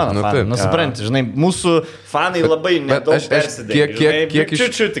fanai, ne mano fanai. taip. Nu, supranti, žinai, mūsų fanai labai nedaug persidėjo. Kiek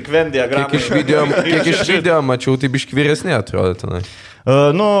tik Vendiagramai. Kiek iš video mačiau, tai biškvyresnė atrodo tenai.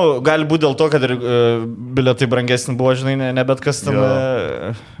 Nu, gali būti dėl to, kad ir bilietai brangesni buvo, žinai, ne bet kas tam,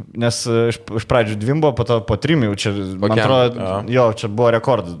 nes iš pradžių 2 buvo, po to po 3 jau čia, man atrodo, jo, čia buvo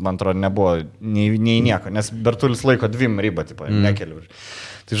rekordas, man atrodo, nebuvo nei nieko, nes Bertulis laiko 2 ribą, tipo, nekeliu.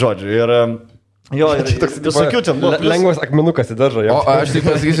 Tai žodžiu, ir... Jo, visokių ten buvo. Lengvas akmenukas į daržą. O aš tik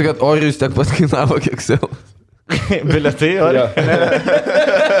pasakysiu, kad Orijus tiek pat kainavo, kiek sėl. Bilietai,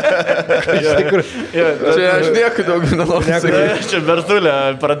 Čia aš nieko daugiau nenoriu sakyti. Čia Bertulė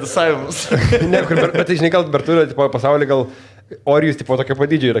pradisavimus. Bet tai, žinai, gal Bertulė, tipo, pasaulyje gal Orijus, tipo, tokia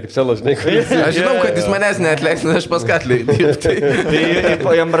padydžiai yra kaip selas, žinai. Aš žinau, kad jis manęs neatleis, nes aš pas Katlį dirbti.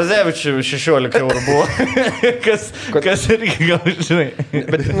 Tai Jambrazevičių 16 eurų buvo. Kas irgi gal, žinai.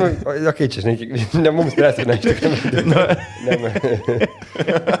 Bet, nu, okei, čia, žinai, ne mums spręsti, ne, iš tikrųjų.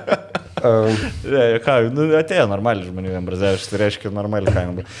 Atėjo normaliai žmonių Jambrazevičius, tai reiškia normaliai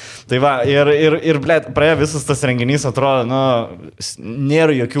kaina. Tai va, ir blėt, praėjo visas tas renginys, atrodo, nu,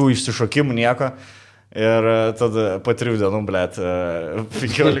 nėra jokių išsišokimų, nieko. Ir tada po 3 dienų, blėt,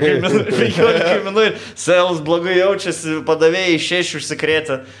 15 minutų, sales blogai jaučiasi, padavėjai 6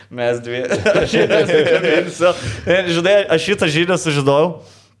 užsikrėtė, mes 2. Žinai, aš šitą žinią sužinojau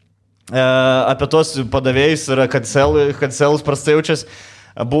apie tos padavėjus ir kad sales prastai jaučiasi.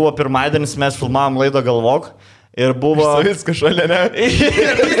 Buvo pirmadienis, mes filmavom laidą Galvok. Ir buvo... Viskas šalia, ne?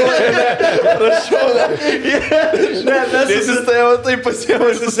 Prašau, ne.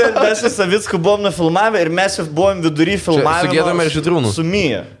 Mes su Savicku buvom nufilmavę ir mes jau buvom vidury filmavimo. Su Gėdom ir Žydrūnu? Su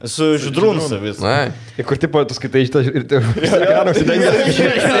Mija. Su Žydrūnu Savicku. Ir kur tipo, tu skaitai šitą ir ekraną užsidengė.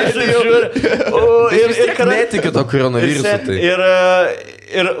 Ir netikiu to koronavirusu.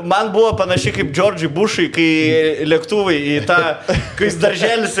 Ir man buvo panašiai kaip Džordžiui Bušui, kai lėktuvai į tą, kai jis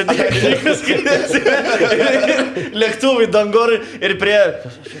darželis sėdėjo, lėktuvai dangorui ir prie...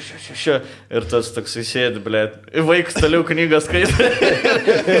 Ir tas toks įsėdi, blėt. Vaikas toliau knygą skaitė.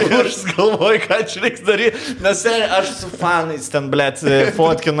 Ir aš galvoju, ką čia reiks daryti. Nes aš su fanais ten, blėt,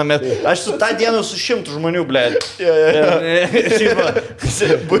 fotkinamės. Aš su tą dieną su 100 žmonių, blėt.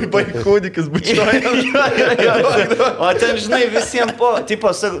 Bai kūdikis bučioja. O ten, žinai, visiems po...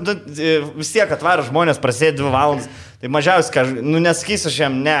 Vis tiek atvaro žmonės, prasidėjo 2 valandas. Tai mažiausiai, nu nesakysiu aš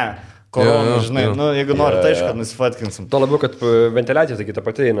jam, ne. Korona, žinai, nu, jeigu nori, tai aišku, nusifotkinsim. To labiau, kad ventiliacija, tai kita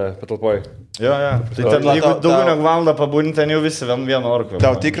pati eina patalpoje. Jo. Tai ten, jeigu daugiau negu valandą pabūni, ten jau visi vienu orkvėm.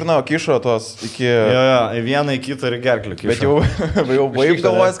 Tau tikrino kišo tos iki... Jo, į vieną, į kitą ir gerklį kišo. Bet jau baig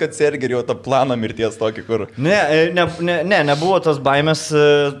galvojas, kad Sergei jau tą planą mirties tokį, kur... Nebuvo tos baimės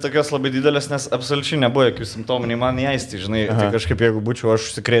tokios labai didelės, nes absoliučiai nebuvo jokių simptomų, nei man įeisti, žinai. Tai kažkaip, jeigu būčiau aš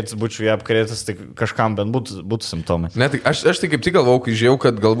užsikrėtis, būčiau ją apkrėtis, tai kažkam bent būtų simptomai. Ne, tai aš tai kaip tik galvojau, kai žiūrėjau,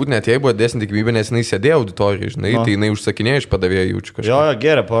 kad galbūt net jai buvo desnė tikimybė, nes jinai sėdėjo auditorijai, žinai, tai jinai užsakinėjo iš padavėjo jaučiu kažką. Jo,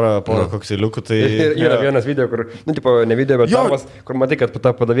 geria, porą koksiliukų, tai... Yra vienas video, kur, nu, tipo, ne video, bet darbas, kur matai, kad ta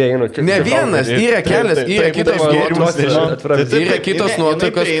padavėja eina... Ne vienas, yra kelias, yra kitos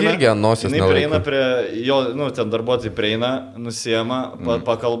nuotraukos, irgi ant nosies nelaiko. Jis prieina prie jo, nu, ten darbuotojai prieina, nusiema,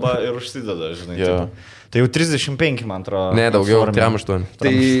 pakalba ir užsideda, žinai. Tai jau 35, man atrodo. Ne, daugiau, 38.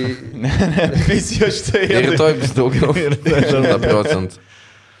 Tai... Ir rytoj bus daugiau. 100%.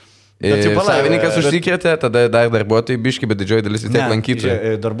 Savininkas užsikrėtė, tada dar darbuotojai biški, bet didžioji dalis vis tiek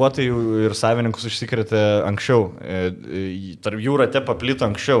lankytojų. Darbuotojų ir savininkus užsikrėtė anksčiau. Tarp jų rate paplito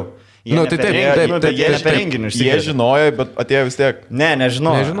anksčiau. Jie per renginius. Jie žinojo, bet atėjo vis tiek.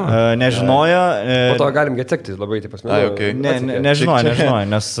 Nežinojo. Po to galim getekti labai, taip pasmėjau. Nežinojo,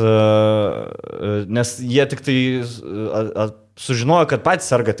 nes jie tik tai sužinojo, kad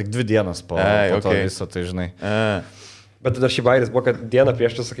patys serga tik 2 dienas po to viso, tai žinai. Bet dar šį bairis buvo, kad dieną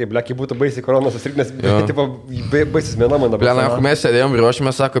prieš tu sakai, blekai būtų baisiai koronas susirgęs, tipo, baisis mėna mano. Blena, mes sėdėjom ir ruošėme,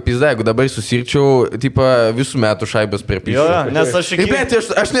 sako, pizda, jeigu dabar susirgčiau, tipo, visų metų šaibės per pyšą. Nes aš iki...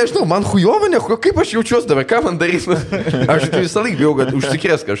 Aš nežinau, man hujova, kaip aš jaučiuosi dabar, ką man darys. Aš visą laiką bijau, kad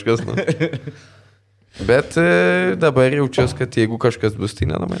užsikrės kažkas. Bet dabar jaučiuosi, kad jeigu kažkas bus, tai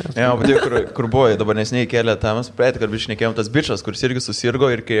nedamanės. Ne, bet kur buvo, dabar nesiniai kėlė tamas, praeitį, kad šnekėjom tas bičas, kuris irgi susirgo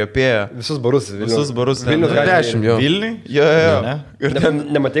ir kai apėjo. Visus barus. Vilnius 10, jo. Vilniui? Jo.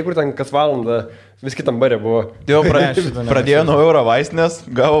 Nematai, kur ten kas valandą vis kitam barė buvo. Jo, pradėjo nuo euro vaistinės,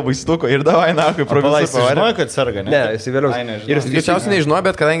 gavo vaistuko ir davai, na, kaip provizijos pavarė. Žinojo, kad serga, ne? Ne, jis vėliau. Ir greičiausiai nežinojo,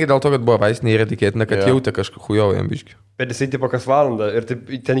 bet kadangi dėl to, kad buvo vaistinė, yra tikėtina, kad jautė kažką hujovą jam biškiu. Bet jisai tipo kas valandą ir taip,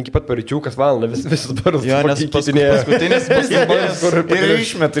 ten iki pat paryčių kas valandą visus barus. Jo, nes paskutinis ir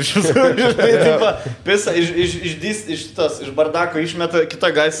išmeta iš visų. Iš bardako išmeta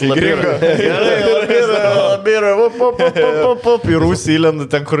kitą gaisą. Labirą. Į Rusiją įlenda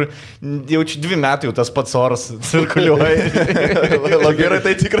ten, kur jau 2 metai jau tas pats oras cirkuliuoja. Labirai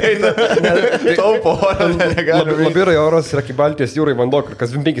tai tikrai taupo orą. Labirai oras yra kaip Baltijos jūrai vanduo, kur kas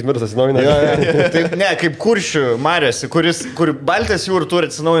 5 metus atsinaujina. Taip, ne, kaip Kuršių mariose, kur Baltijos jūrų turi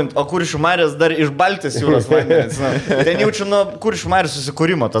atsinaujinti, o Kuršių marės dar iš Baltijos jūros vandenį atsinaujinti. Ten jaučiu nuo Kuršių marės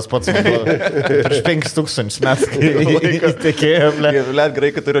susikūrimo tas pats prieš 5000 metų, kai laikas tekėjo. Liet,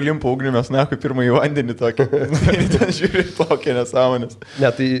 gerai, kad yra limpo ugnimės, ne, kaip pirmąjį vandenį tokį. Ten žiūri tokie nesąmonės. Ne,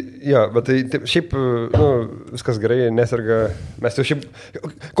 tai, jo, bet tai šiaip, viskas gerai, neserga. Mes jau šiaip,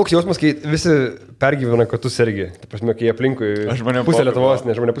 koks jausmas, kai visi pergyvena, kad tu sergi. Tai prasme, kai aplinkui pusė Lietuvos,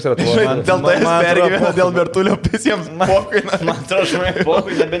 ne, žmonė pusė Lietuvos. Dėl to jis pergyvena, dėl Bertulio visiems pokui. Man atrodo, žmonė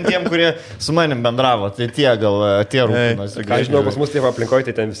pokui, nebent tiem, kurie su manim bendravo. Tai tie gal, tie rūpinosi. Ką žinau, pas mus tie aplinkoje,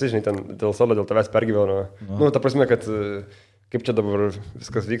 tai ten visi, žinai, ten dėl solo, dėl tavęs pergyveno. Ta prasme, kad kaip čia dabar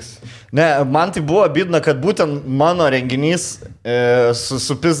viskas vyks. Ne, man tai buvo bidna, kad būtent mano renginys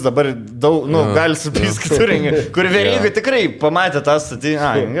supis dabar daug, gali supis kitų renginių, kur Verygai tikrai pamatė tą statį.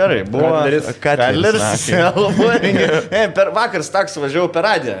 Gerai, buvo Kadleris. Vakar staks važiavau per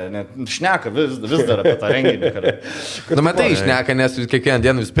radiją, šneka vis dar apie tą renginį. Matai, šneka, nes kiekvieną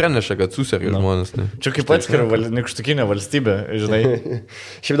dieną vis praneša, kad suserga žmonės. Čia kaip atskira nykštukinė valstybė, žinai.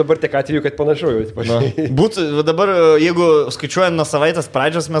 Šiaip dabar tiek atveju, kad panašu. Būtų, dabar, jeigu skaičiuojant nuo savaitės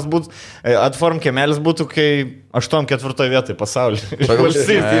pradžios, mes Adform kiemelis būtų, kai 8-4 vietoj pasaulyje.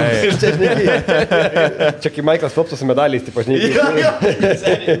 Čia kai Michaelas Phelpsas su medaliais, tai pažinai.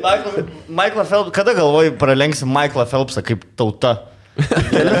 Michaelą Phelpsą, kada galvoji pralenksi Michaelą Phelpsą kaip tauta?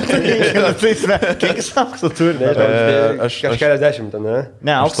 Kiek jis aukso turi? Aš keliasdešimt, ne?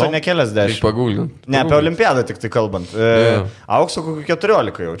 Ne, aukso ne keliasdešimt. Ne, apie olimpiadą tik tai kalbant. Aukso kokiu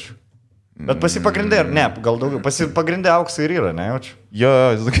 14 jaučiu. Bet pasipagrindė, ne, gal daugiau, pasipagrindė auksai ir yra, ne, jaučiu.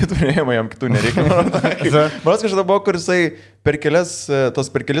 Jo, jis tokie turėjimai, jam kitų nereikia. Manas kažkada buvo, kur jisai per kelis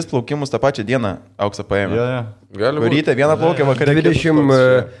plaukimus tą pačią dieną auksą paėmė. Ryte vieną plaukę, vakarė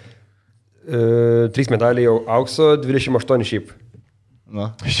 23 medaliai aukso, 28 šiaip.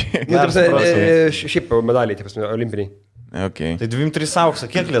 Šiaip medaliai, taip prasme, olimpiniai. Okay. Tai 23 auksą,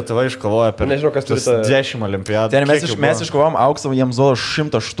 kiek Lietuva iškovoja per 10 olimpiadų? Ten mes iškovom auksą, jiems duoda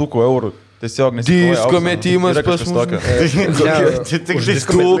 100 štukų eurų. Tiesiog disko metimas pas mus.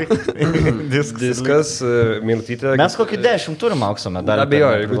 Diskas, Meilutytė. Mes kokį 10 turim aukso medalį.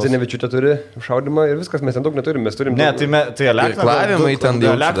 Abejoju, jeigu Zenevičiūtė turi šaudimą ir viskas, mes ten daug neturim. Mes turim ne, tai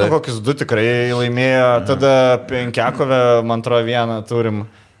Alekna kokius 2 tikrai laimėjo, tada Penkiakovė, man atrodo, 1 turim.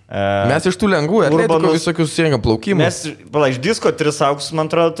 Mes iš tų lengvų atletikų visokius susirinkam plaukimų. Mes, iš disko 3 auksus, man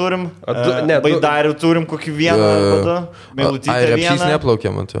atrodo, turim. Baidarių turim kokį 1 arba 2. Meilutytę 1. Ar Repšys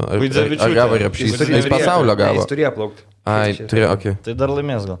neplaukė, man to? Ar gavo Repšys? Jis pasaulio gavo. Jis turėjo plaukti. Ai, turėjo, okei. Tai dar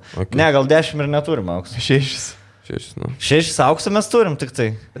laimės gal. Ne, gal 10 ir neturim auksų. 6 auksų mes turim tik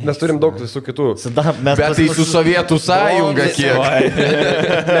tai. Bet mes turim daug visų kitų. Bet tai su Sovietų sąjunga kiek.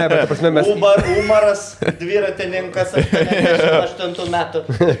 Ne, bet prasme mes... Umaras, dviratininkas, 88 metų.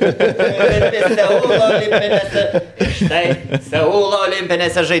 Seulo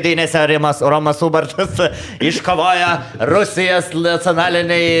olimpinėse žaidynėse Romas Ubartas iškovoja Rusijos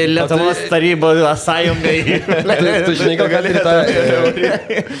nacionaliniai Lietuvos tarybų sąjungai. Tu žinai, gal gali tą...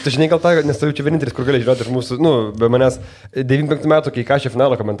 Tu žinai, gal tą, nes tai čia vienintelis, kur gali žiūrėti iš mūsų, be manęs 95 metų, kai Kašė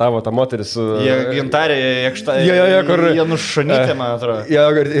finalą komentavo tą moterį su... Gintarė, kur... Jie nušonyti, man atrodo.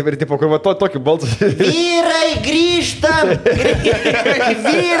 Ir tipo, kur va tokį balsą. Vyrai, grįžtam!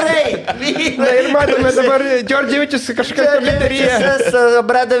 Vyrai! Na ir matome dabar Džordževičius kažką lyderyje.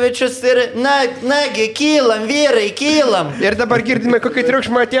 Bradovičius ir... Nagi, kylam, vyrai, kylam. Ir dabar girdime, kokį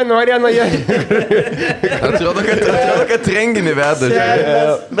triukšmą Atėnų arenoje. Atrodo, kad renginį veda.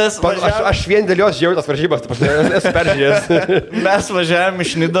 Aš vien dėl jos žiūrėjau tas varžybas, esu peržiūrėjęs. Mes važiavome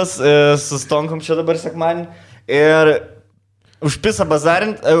iš Nidos su Stonkom čia dabar sekmanį ir užpisa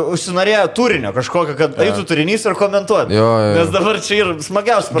bazarint, užsinorėjo turinio kažkokio, kad eitų turinys ir komentuoti. Nes dabar čia ir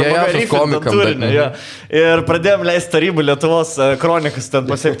smagiausia pramoga ryfinti turinį. Ir pradėjom leisti tarybų Lietuvos kronikas ten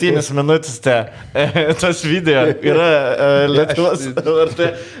po 7 minutės. Tas video yra Lietuvos.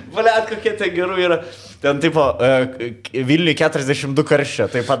 Valet, kokie tai gerų yra. Ten tipo Vilniui 42 karščio,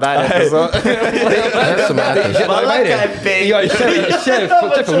 tai padarė.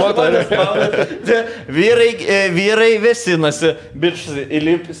 Vyrai vėsinasi, bičias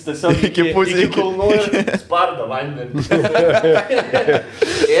įlipis tiesiog iki kulnų ir spardo vandenį.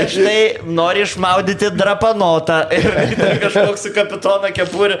 Ir štai nori išmaudyti drapanotą ir kažkoks su kapitono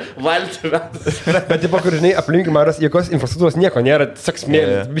kepurį valtį. Bet tipo, kur žinai, aplink Maras jokios infrastruktūros nieko nėra, tiesiog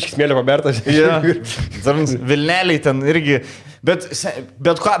biškis smėlio pabertas. Vilneliai ten irgi. Bet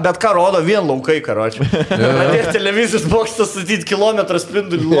ką rodo vien laukai, karočiui. Pradėjo televizijos bokštą statyti kilometrą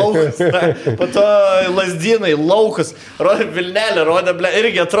spindulį laukas, po to Lazdynai, laukas, Vilnelė rodė,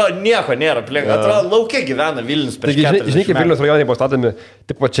 irgi atrodo nieko nėra, atrodo laukia gyvena Vilnius prieš 40 metų. Žinai, kaip Vilnius rajonai buvo statomi,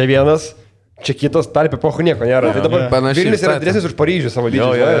 tipo čia vienas, čia kitas, tarp epochų nieko nėra. Tai dabar Vilnius yra didesnis už Paryžių savo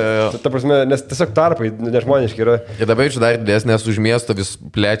dydžiu. Ta prasme, nes tiesiog tarpai nežmoniški yra. Ir dabar čia dar didesnės už miesto vis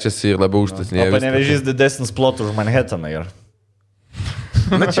plečiasi ir labiau užtasnėja. O Panevėžys didesnis plotų už Manhattaną yra.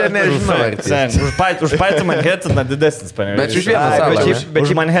 Na čia nežinau. Už patį Manhattaną didesnis Panevėžys. Bet už vieną salą.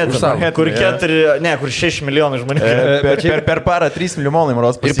 Už Manhattaną, kur 6 milijonai žmonių. Per parą 3 milijonai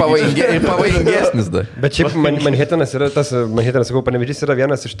maros pasikeitė. Ir pavojingesnis dar. Bet šiaip Manhattanas yra tas, Manhattanas, sakau, Panevėžys yra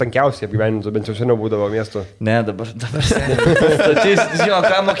vienas iš tankiausiai apgyvendintų, bent jau seniau būdavo miesto. Ne, dabar žinau,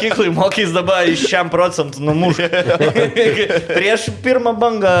 ką mokyklai mokys dabar iš 100% numuš. Prieš pirmą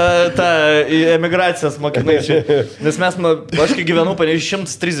bangą tą emigracijos mokinai. Nes aš kai gyvenu Panevėžys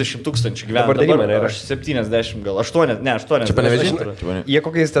 130 tūkstančių gyvena. Dabar aš 70 gal. 8. Čia Panevėžys? Jie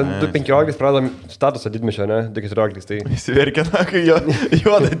kokiais ten 2.15 pradeda statusą didmišio, ne? 2.14. Tai... Įsiverkė, kai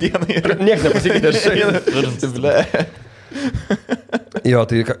juodą dieną yra. Niekas nepasikeitė. Jo,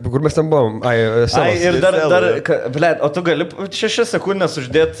 tai kur mes ten buvom? Ir dar, o tu gali 6 sekundės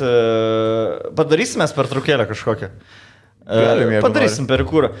uždėti, padarysime pertraukėlę kažkokią. Padarysim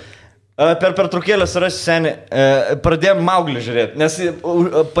perikūrą. Per pertraukėlę surasiu senį, pradėjom Mauglį žiūrėti, nes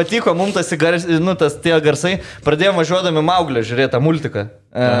patiko mums tas tie garsai, pradėjom važiuodami Mauglį žiūrėti, tą multiką,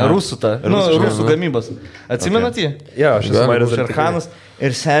 rusų rusų gamybos. Atsimenat jį? Jo, aš esu Marius Šerchanas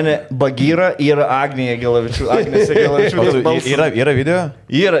ir senė Bagyra ir Agnija Gelavičiūtė. Yra video?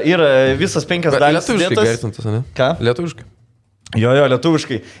 Yra visas 5 dalis. Lietuviškai garsintas, ne? Ką? Lietuviškai. Jo,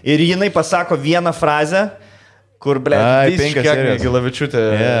 lietuviškai. Ir jinai pasako vieną frazę, kur, visiškai Jagelavičiūtė,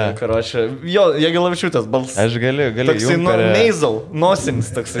 karočią. Jo, Jagelavičiūtės balsas. Aš galiu toksai nasal,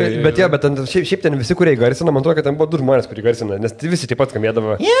 nosinis toksai. Bet šiaip ten visi, kurie garsina, man atrodo, kad ten buvo 2 žmonės, kurie garsina, nes visi taip pat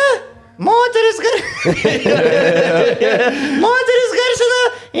skambėdavo. Moteris garsina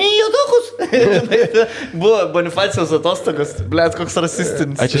juodukus. Buvo Bonifacijos atostogos, koks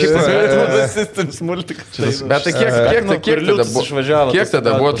rasistinis. Rasistinis multikas. Bet tai kiek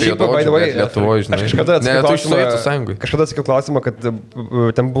tada buvo tai Lietuvoje, žinai? Kažkada atsakiau klausimą, kad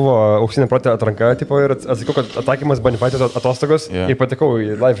ten buvo auksinė protė atranka, ir atsakiau, kad atsakymas Bonifacijos atostogos ir patekau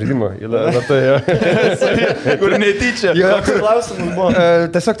į live žaidimą. Kur netyčia. Koks klausimas buvo?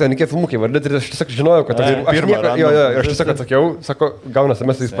 Tiesiog ten reikėjo filmukai vardyti ir aš tiesiog žinojau, kad aš tiesiog atsakiau, sako, gaunas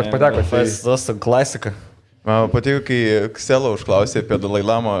mes jis pateko. Tas klasika. Man patiko, kai Kselo užklausė apie Dalai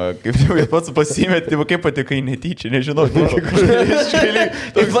Lamą, kaip jau jie pats pasimėti, kaip patiko į netyčia, nežinau.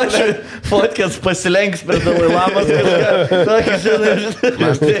 Taip aš fotkės pasilenks prie Dalai Lamos.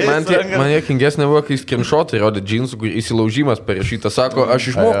 Man jokingesnė buvo, kai screenshotai rodė džinsų, kur įsilaužimas parašyta. Sako,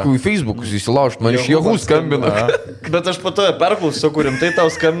 aš išmokau į Facebookus įsilaužti, man iš Yahoo skambina. Bet aš po to perklausiu, kurim tai tau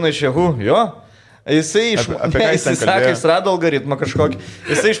skambina iš Yahoo, jo? Jisai jis rado algoritmą kažkokį.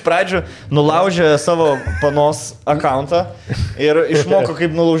 Jisai iš pradžių nulaužė savo panos akauntą ir išmoko,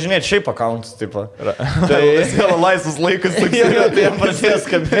 kaip nulaužinėti šiaip akauntus. Tai laisvas laikas. Tai jam prasidėjo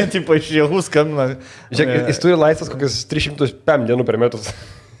skambinti, iš Yahoo skambina. Žiūrėk, jis turi laisvas kokius 305 dienų per metus.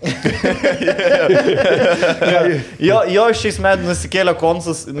 Jo šiais metais nusikėlė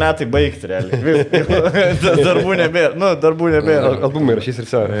koncus, metai baigti realiai. Darbų nebėra. Albumai rašys ir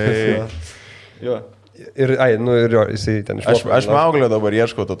savo. Jo. Ir jisai ten išmoko. Aš Mauglio dabar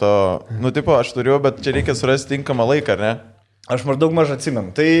ieškau to, aš turiu, bet čia reikia surasti tinkamą laiką, ar ne? Aš maždaug mažai atsimenu.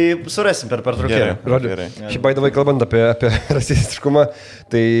 Tai surasim per pertraukėlę. Šiaip baidavai kalbant apie rasistiškumą,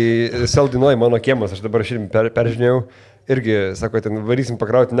 tai Saldinoji mano kiemas, aš dabar šiandien peržiūrėjau. Irgi, sako, ten varysim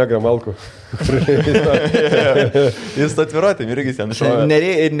pakrauti negrą malkų. Jis atviruotėm irgi ten šoja.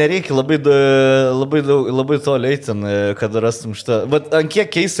 Nereikia labai toli eiti, kad rastum šitą. Bet ant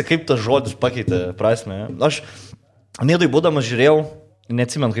kiek keista, kaip tas žodis pakeitė prasme. Aš Nidai būdamas žiūrėjau,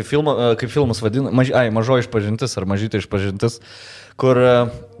 neatsimenu, kaip filmas vadina, Mažoji išpažintis ar Mažytė išpažintis, kur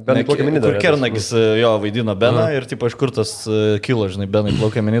Kernagis jo vaidino Beną ir iš kur tas kilo, žinai, Benai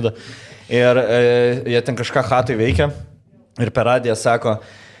plaukia Menidą. Ir jie ten kažką chatai veikia. Ir per radiją sako,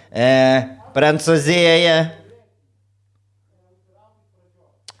 Prancūzijoje.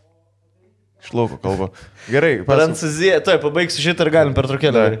 lauko kalba. Gerai, Prancūzija, pabaigsiu šitą ir galim per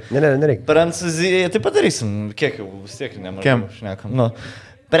trukėlį. Ne, nereikia. Prancūzija, tai padarysim, kiek jau vis tiek nemažai. Kiem? Šnekam. Nu.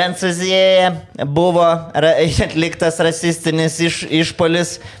 Prancūzijoje buvo atliktas rasistinis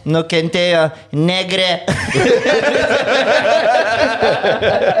išpolis, nukentėjo negrė.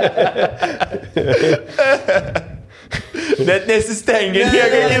 Net nesistengia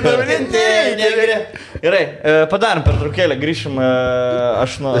nieko negrė. Gerai, padarom per trukėlę, grįšim,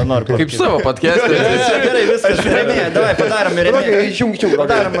 aš noriu. Kaip savo podcast'ą. Gerai, viskas, remėje, davai, padarom ir remėje.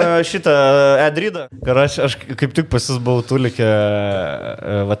 Padarom šitą Edrydą. Aš kaip tik pasis buvau Tulikė,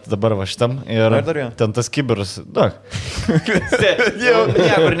 dabar va šitam. Ir ten tas kiberus. Daug. Jau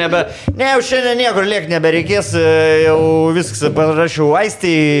niekur nebe. Ne, jau šiandien niekur liek nebereikės, jau viskas, parašiau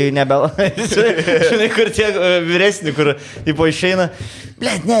aistį, nebe. Žinai, kur tie vyresni, kur tipo išeina.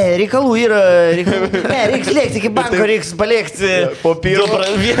 Blet, ne, reikalų yra, ne, reiks lėkti iki banko, reiks palėkti po pirmo.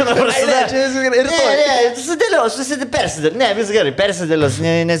 Vieną prasidė. Ne, persidėlios, ne, vis gerai, persidėlios,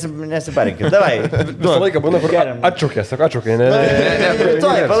 nesiparinkit, davai. Visą laiką būna, kur atšaukė, sako atšaukė, ne.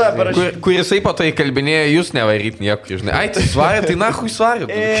 Tuoj, parašyk. Kur jisai po to įkalbinėjo, jūs nevaryt nieko, žinai. Ai, tai svarė, tai nahui svarė.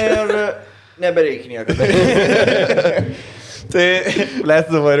 Ir nebereik nieko. Tai, blėt,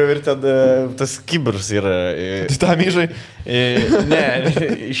 dabar ir ten tas kiberus yra. Tai tam įžai? Ne,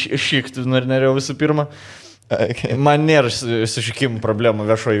 iššykti norėjau visų pirma. Man nėra sušykimų problemų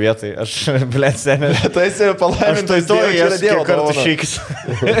viešoje vietoje. Aš, blėt, senė. Tai esi palaimintas Dievas, aš kiek kartų šykis.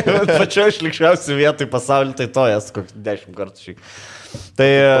 Pačioj išlikščiausiai vietoj pasaulyje, tai to esu koks 10 kartų šykis. Tai...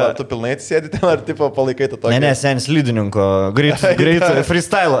 Tu pilnai atsisėdi ten ar tipo palaikai tą tokį? Ne, senis lydininko, greit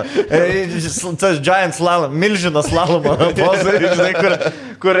freestyle. Tas giant slalom, milžinas slalomo pozai, žinai,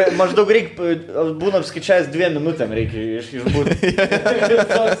 kur maždaug reikia, būna apskaičiavęs 2 minutėm reikia išbūti.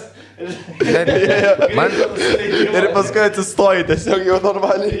 Ir paskui atsistoji tiesiog jau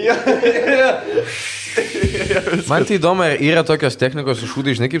normaliai. Man tai įdomu, yra tokios technikos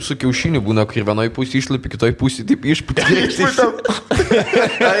šūdai, žinai, kaip su kiaušiniu būna, kur vienoj pusė išlipi, kitoj pusė taip išputi.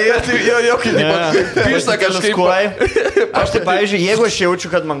 Jo, kaip Pisa kažkaip. Aš tai, pavyzdžiui, jeigu aš jaučiu,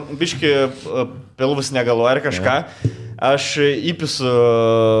 kad man biški pilvus negaloja ar kažką, aš įpisu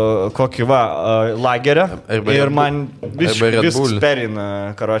kokį lagerę ir man viskas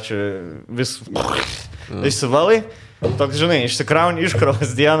perina, karočiui, vis išsivalai. Toks, žinai, išsikrauni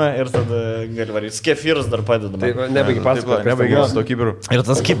iškrovas dieną ir tada gali varyti. Skefyras dar padeda. Tai nebaigi pasakoti, nebaigiausi to kiberų. Ir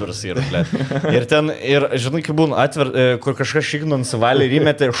tas kiberas yra, blėt. Ir ten, ir žinai, kai būna kur kažkas šikno nusivalė ir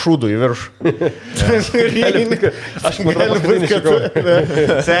įmetė šūdų į viršų. Aš matau,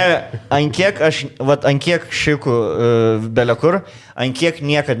 ant kiek šikų belekur, ant kiek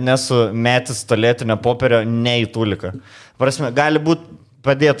niekad nesu metis tualetinio popierio ne į tuliką. Prasme, gali būti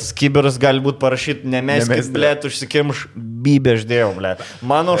padėtas kiberas, gali būti parašyti, nemeskit, blėt, užsikimš, bybė ždėjau, blėt.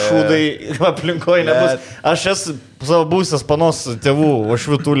 Mano šūdai aplinkoje nebus. Aš esu savo būsės panos tėvų,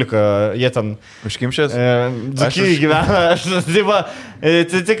 ošvių tuliką, jie ten... Užkimšęs? Dzukijai gyvena, aš,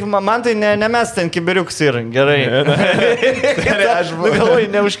 tai tik man tai ne mes ten kiberiuks yra, gerai. Aš galvoju,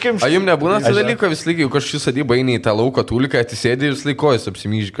 neužkimšęs. A jums nebūna tas dalyko vis laikai, jeigu aš šį sadybą eini į tą lauką tuliką, atsisėdė ir vis laikojas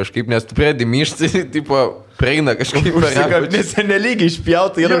apsimyži kažkaip, nes tu pradedi myšti, tipo... Praeina kažkaip nes nelygiai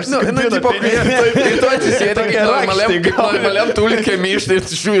išpjauta ir užsikabina. Tai tu atsisėdė normaliam tulikė myštai ir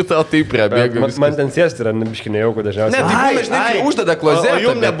žiūri tau taip prabėga. Man ten sėsti yra biškai nejauku dažniausiai. Ne, tai būna, žinai, kai uždeda klozetą. O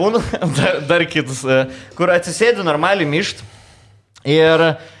jums nebūna, dar kitas, kur atsisėdi normaliai myšt ir...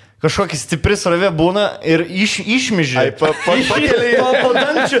 Kažkokia stipri srovė būna ir išmižė. Po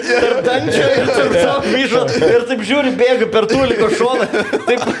dančių ir taip savo myžo ir taip žiūri, bėga per tuliko šoną.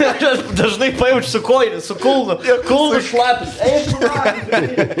 Taip aš dažnai pajaučiu su kojinu, su kulnu. Kulnu šlapis.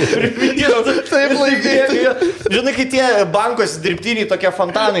 Taip laikai. Žinai, kai tie bankos dirbtiniai tokie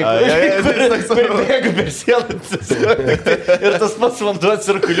fontanai, kur bėga per sieną. Ir tas pats vanduo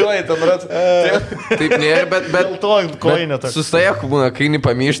cirkuliuoja ten rat. Taip nėra, bet sustajėk būna, kai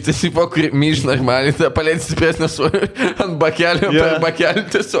nepamyšti. Tipo, kur myž normaliai, tai palėti stipresnės ant bakelio, per bakelį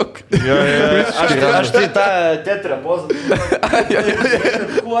tiesiog. Aš tai tą tetrę pozą.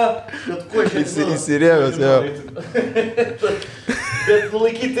 Kad kuo šiandien. Įsirėvęs, jo. Bet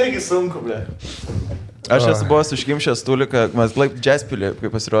nulaikyti irgi sunku, ble. Aš esu buvęs užkimšęs tuliką, mes Džespilį,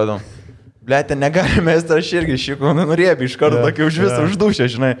 kai pasirodom. Blėte, negalime, aš irgi šikau, norėjau iš karto tokį už visą uždušę,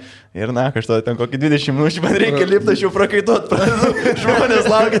 žinai. Ir na, kažto ten kokį 20 minučių, man reikia lipti, aš jau prakaituot pradedu. Žmonės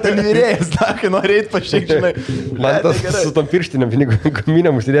laukia, ten vyrėjas, sakai, norėjai pašykti, žinai. Man tas su tom pirštinėm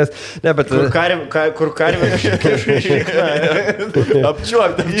guminėm užsidės. Ne, bet... Kur karvė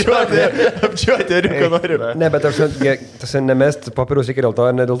apčiuoti, Erika nori. Ne, bet tas nemest popieriaus iki dėl to,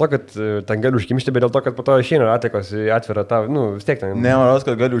 ne dėl to, kad ten gali užkimšti, bet dėl to, kad po to išeina atekos atvirą tą, vis tiek ten. Ne, manau,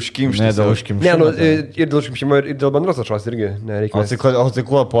 kad gali užkimšti. užkimšimo. Ne, nu, ir dėl užkimšimo, ir dėl bendros taršos irgi nereikia. O tai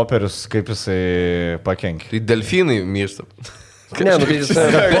kuo popierius, kaip jisai pakenkia? Tai delfinai miršta. Ne, nu, tai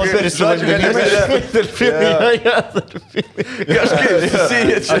Popierius su delfinai. Kažkaip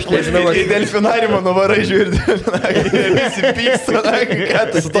susiję čia. Aš nežinau, Į delfinarimą nuvarai žiūri, visi pyksta, ką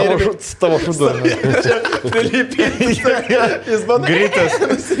tu su tavo šudu. Jis bando Greitas.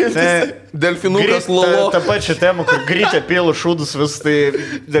 Delfinukas lolo. Ta pačia tema, kur grytė pėlų šūdus vis, tai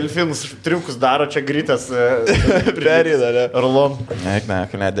delfinus triukus daro, čia grytas perėda, ne? Arlon.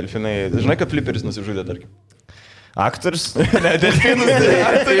 Ne, delfinai. Žinai, kad fliperis nusižudė, tarkim. Aktorius? Ne, delfinus.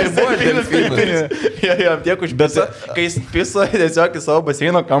 Tai ir buvo delfinas. Jam tiek užbėsa, kai jis piso tiesiog į savo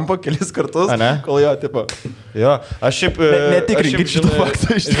baseino kampą kelis kartus, kol jo, tipo. Jo, aš šiaip... Netikrinkit šitą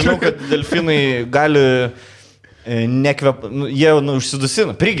faktą iš tikrųjų. Žinau, kad delfinai gali jie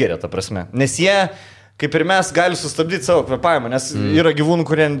užsidusina, prigeria, ta prasme. Nes jie, kaip ir mes, gali sustabdyti savo kvepavimą, nes yra gyvūnų,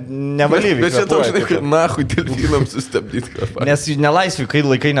 kurie nevalyviai. Bet čia toks, žinai, kad nahui delfinams sustabdyti kvepavimą. Nes nelaisvį, kai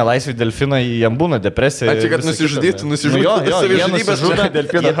laikai nelaisvį delfiną, jam būna depresija. Čia, kad nusižudytų, Jo, jie nusižudo,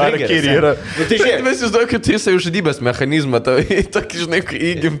 delfiną harakiri yra. Nu, tai žiūrėk, Mes įsivaizduoju, kaip tai savižudybės mechanizmą, tokį, žinai,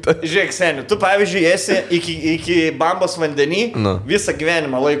 įgimtą. žiūrėk, seniai, tu pavyzdžiui esi iki bambos vandenį visą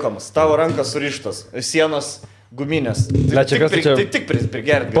gyvenimą laikomas, tavo rankas surištos, sienos guminės. Na, čia kas čia? Tai tik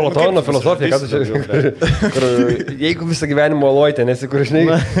prigerti. Platono filosofija, ką tu čia... Jeigu visą gyvenimą lojate, nesikur,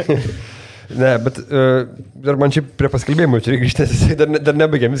 žinai... Ne, bet dar man čia prie paskalbėjimų, čia reikia grįžtėsi, dar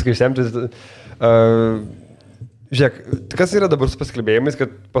nebaigėm viską išsemti. Žiūrėk, kas yra dabar su paskalbėjimais,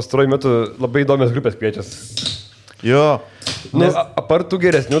 kad pastaruoju metu labai įdomios grupės kviečias? Jo. Nu, apart tų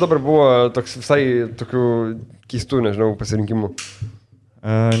geresnių dabar buvo toks visai tokių keistų, nežinau, pasirinkimų.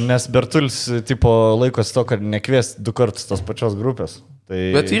 Nes Bertulis, tipo, laikosi to, kad nekvies 2 kartus tos pačios grupės. Tai...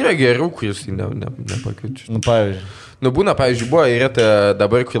 Bet yra gerų, kuris nepakeičia. Nu, pavyzdžiui. Nu, būna, pavyzdžiui, buvo yra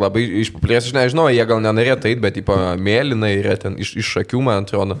dabar, kai labai išpopuliarės, aš nežinau, jie gal nenorėtų eiti, bet, tipo, mėlyna yra ten iš šakių, man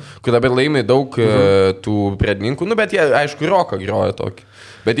atrodo, kur dabar laimi daug tų predininkų, nu, bet jie, aišku, roką groja tokį.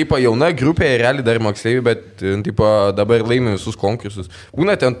 Bet, tipo, jauna grupė, realiai dar moksleiviai, bet, tipo, dabar laimi visus konkursus.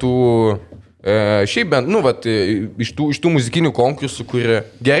 Būna ten tų... šiaip bent, nu, vat, iš tų muzikinių konkursų, kurie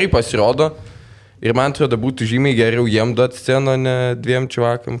gerai pasirodo ir man atrodo būtų žymiai geriau jiem duoti sceną, ne 2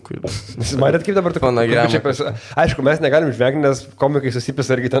 čivakam, kur... Matėt, kaip dabar tokia fonogramą. Aišku, mes negalim žvengti, nes komikai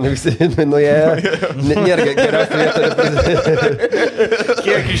susipis argi ten visi nuėję. Nėra geriausia vieta.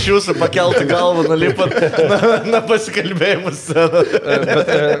 Kiek iš jūsų pakelti galvą, nulipat na pasikalbėjimus sceną.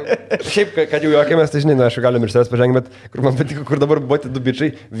 Bet šiaip, kad jau juokėmės, tai žinai, aš galim ir savęs pažengti, bet kur man patiko, kur dabar buvo 2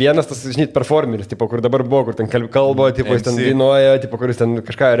 bičiai, vienas tas, žinai, performeris, tipo, kur dabar buvo, kur ten kalbo, tipo, jis ten dainuoja, tipo, kur jis ten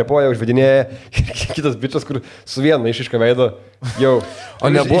kažką repuoja, užvedinėja. Kitas bičias, kur su viena išiška veido, jau. O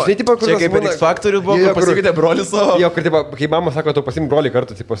nebuvo, žinai, tipo, čia kaip X Factorius buvo, kur pasikeitė brolį savo. Jo, kur, tipo, kai mama sako, tu pasim brolį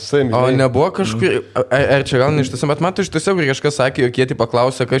kartu, tipo, su savimi. O nebuvo kažkur, ar čia gal ne iš tiesų, bet man iš tiesų kažkas sakė, jog jie tipo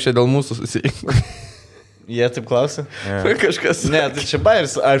klausė, kas čia dėl mūsų susirinko. Jie taip klausė? Kažkas. Ne, tai čia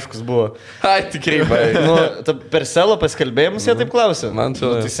bairis aiškus buvo. Ai, tikrai bairis. Nu, per selo paskelbėjimus jie taip klausė. Man čia.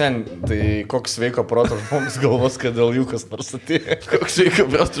 Tai sen, tai koks sveiko proto žmogus galvos, kad dėl jų kas nors atėjo. Koks sveiko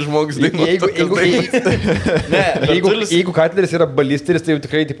proto žmogus Jeigu Katleris yra balisteris, tai jau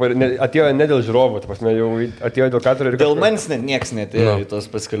tikrai tipo, atėjo ne dėl žiūrovų, jau atėjo dėl Katlerio. Dėl manęs net nieks netėjo į tos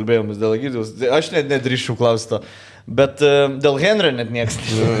paskelbėjimus, dėl Egidijos. Aš net nedrįščiau klausti to. Bet dėl Henrio net nieks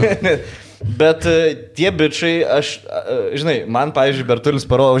netėjo. Bet tie bičiai, žinai, man, pavyzdžiui, Bertulis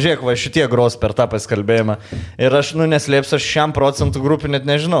parodo, žiūrėk, va šitie gros per tą paskalbėjimą. Ir aš, neslėpsiu, aš 100% grupių net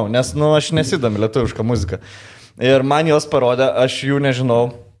nežinau, nes, aš nesidomiu lietuvišką muziką. Ir man jos parodė, aš jų nežinau,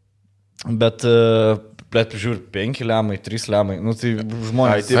 bet, žiūrėjau, 5 lemai, 3 lemai, tai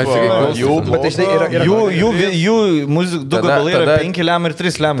žmonės. Jų muzikų 2 gabalai yra 5 lemai ir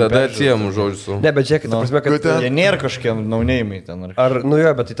 3 lemai. Tada atsijėmų žodžius. Ne, bet žiūrėk, ta prasme, kad... Jie nėra kažkokie naunėjimai ten. Ar,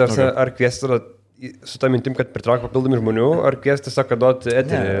 bet tai tarsi, ar kviesti su tą mintim, kad pritraukia papildomų žmonių, ar kviesti tiesiog, kad duoti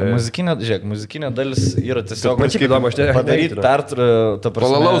eterį? Muzikinė dalis yra tiesiog padaryti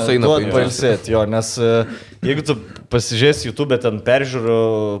duoti pailsėti, jo, nes jeigu tu pasižiūrėsi YouTube, ten peržiūrų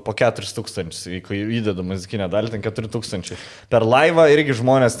po 4000, jeigu įdeda muzikinę dalį, ten 4000. Per laivą irgi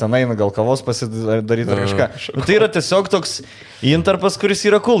žmonės ten eina gal kavos pasidaryti ar kažką. Tai yra tiesiog toks intarpas, kuris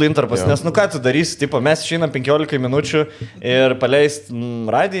yra cool intarpas, nes ką tu darysi, tipo, mes išeinam 15 minučių ir paleist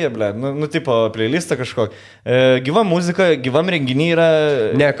radiją, tipo, playlistą kažkokį. Gyva muzika, gyvam renginį yra...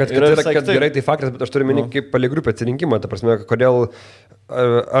 Ne, kad gerai, tai faktas, bet aš turiu minį kaip palei grupę atsirinkimą, ta prasme, kodėl,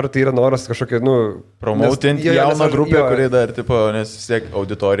 ar tai yra noras kažkokia, promautinti jauną grupę, kuri dar, tipo, nes vis tiek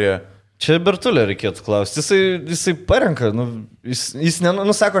auditorija. Čia Bertulio reikėtų klausti, jisai parenka, Jis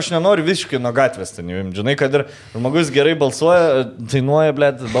sako, aš nenoriu visiškai nuo gatvės ten jums. Žinai, kad ir žmogus gerai balsuoja, dainuoja,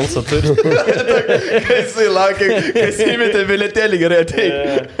 blėt, balsą turi. Jisai laukia, kas įmėtė bilietėlį gerai ateik.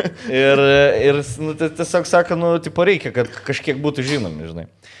 Ir tiesiog sako, tipo reikia, kad kažkiek būtų žinomi, žinai.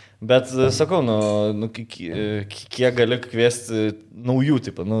 Bet sakau, kiek gali kviesti naujų,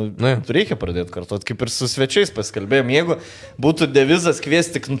 tipo, reikia pradėti kartuoti, kaip ir su svečiais pasikalbėjom. Jeigu būtų devizas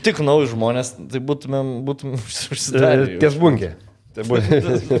kviesti tik naujus žmonės, tai būtumėm užsidarę. Tiesbunkė.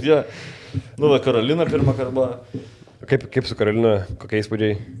 Ja. Karolina pirmą kartą. Kaip su Karolina, kokie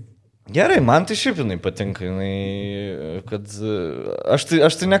įspūdžiai? Gerai, man tai šiaip jinai patinka, kad aš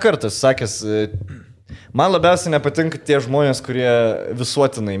tai nekartas sakęs, man labiausiai nepatinka tie žmonės, kurie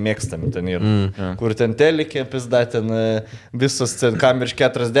visuotinai mėgstami ten yra. Kur ten telikė, pizda, ten visos ten kam virš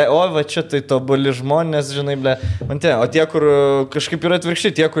 40, o va čia tai tobuli žmonės, žinai, ble. O tie, kur kažkaip yra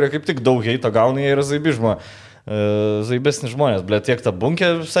atvirkščiai, tie, kurie kaip tik daug heito gauna, jie yra zaibi žmonės. Zaibesni žmonės, ble, tiek tą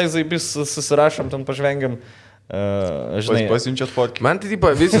bunkę visai zaibis susirašom, ten pažvengiam. Žinai, pasiunčiat fotkę. Man tai, tipo,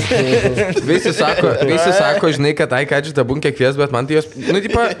 visi sako, žinai, kad ką čia tą bunkę kvies, bet man tai jos,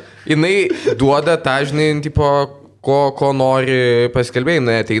 tipo, jinai duoda tą, žinai, tipo, ko nori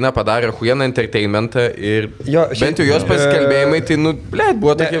pasikalbėjimai, ateina, padarė huieną entertainmentą ir bent jau jos pasikalbėjimai, tai,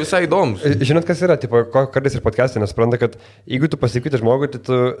 buvo tokie visai įdomus. Žinot, kas yra, tipo, kartais ir podcast'e nespranta, kad jeigu tu pasikvieti žmogui, tai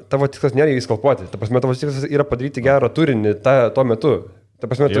tavo tikslas nėra jį skalpuoti. Ta prasme, tavo tikslas yra padaryti gerą turinį tuo metu. Ta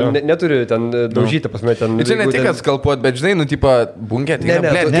prasme, tu neturi ten daužyti, pasme, ten... Čia ne tik atskalpuot, bet žinai, tipo, bunkė, tai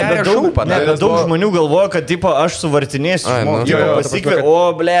gerą šau padarė. Daug žmonių galvoja, kad, tipo, aš suvartinėsiu žmogų. Pasikvė,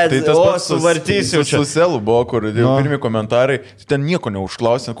 suvartysiu. Su Selu buvo, kur pirmi komentarai, ten nieko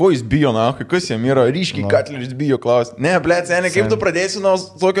neužklausė, ko jis bijo, kas jam yra, ryškiai Katleris bijo klausti. Ne, blėt, seniai, kaip tu pradėsi nuo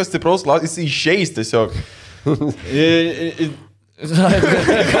tokios stipraus klausti, jis išeis tiesiog.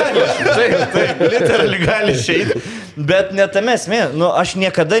 Taip, literaliai gali išeiti. Bet netame esmė, aš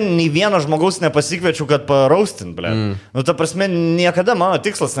niekada nei vieno žmogaus nepasikviečiu, kad paraustint, blėt. Ta prasme, niekada mano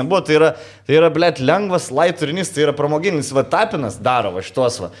tikslas nebuvo, tai yra blėt, lengvas light turinys, tai yra pramoginis, tapinas daro va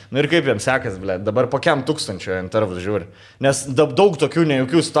šitos va. Ir kaip jam sekas, blėt, dabar po kiam 1000 intervus žiūri. Nes daug tokių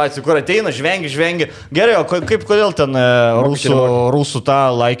nejaukių situacijų, kur ateina, žvengi. Gerai, o kodėl ten rusų tą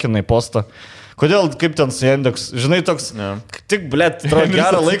laikinai postą? Kodėl, kaip ten su Yandex, žinai, toks, tik, blėt,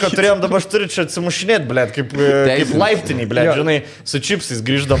 gerą laiką turėjom, dabar aš turiu čia atsimušinėti, blėt, kaip laiptiniai, blėt, žinai, su čipsais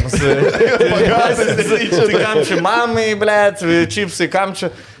grįždamas. Tai kam čia mamai, blėt, čipsai, kam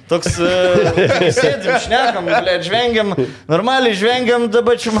čia, toks, sėdim, šnekam, blėt, žvengiam, normaliai žvengiam,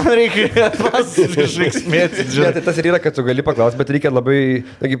 dabar čia man reikia išveiksmėti. Tai tas ir yra, kad tu gali paklausti, bet reikia labai,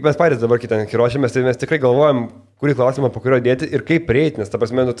 mes patys dabar kitą ruošiamės, tai mes tikrai galvojam, kurį klausimą po kurio dėti ir kaip prieiti, nes ta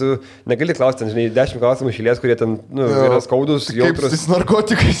prasme, tu negali klausti, žinai, 10 klausimų išėlės, kurie ten, yra skaudus, jautrus. Kaip su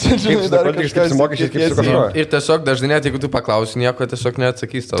narkotikais, kaip su mokesčiais, kaip su kažkuo. Ir tiesiog dažnai net, jeigu tu paklausi, nieko tiesiog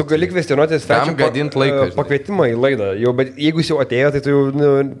neatsakys tau. Tu gali kvestionuoti svečią pakvietimą į laidą, jau, bet jeigu jis jau atėjo, tai tu jau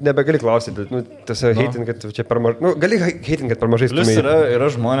nebegali klausyti, tiesiog heitin, kad čia per mažai, gali heitin, kad per mažai stumėjai. Plus yra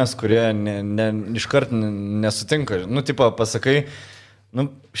žmonės, kurie iškart nesutinka, tipo pasakai,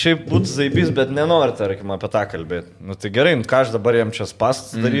 šiaip būtų zaibys, bet nenori, tarkim, apie tą kalbėti. Tai gerai, ką aš dabar jam čia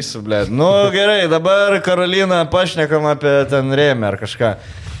spastus darysiu, blėt. Gerai, dabar Karolina pašnekam apie ten rėmę ar kažką.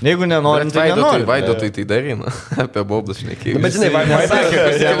 Jeigu nenori, tai nenori. Vaidotai tai darina, apie bobdus šnekėjai. Bet žinai,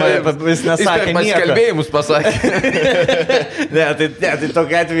 jis nesakė nieko. Kalbėjimus pasakė. Tai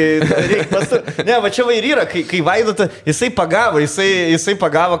tokia atveju reikia pasakyti. Ne, va čia va ir yra, kai Vaidotą, jisai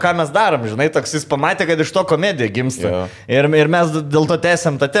pagavo, ką mes darom, žinai, toks jis pamatė, kad iš to komedija gimsta. Ir mes dėl to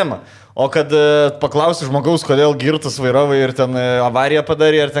tęsiam tą temą. O kad paklausi žmogaus, kodėl girtas vairavai ir ten avariją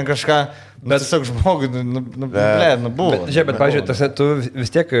padarė ir ten kažką, bet tiesiog žmogui, buvo. Bet, pavyzdžiui, tu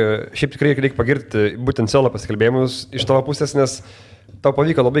vis tiek, šiaip tikrai reikia pagirti būtent Selo pasikalbėjimus iš tavo pusės, nes tau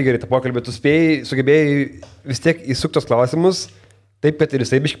pavyko labai gerai tą pokalbį, tu sugebėjai vis tiek įsuktos klausimus, taip, kad ir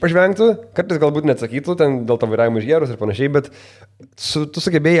jisai biškai pažvengtų, kartais galbūt neatsakytų, ten dėl to vairavimo išgerus ir panašiai, bet tu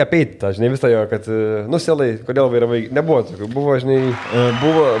sugebėjai apeiti tą, žinai, visą jo, kad, Selai, kodėl vairavai, nebuvo tokių, buvo, žinai...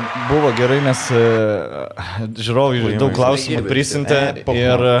 Buvo gerai, nes žiūrovai daug klausimų prisintė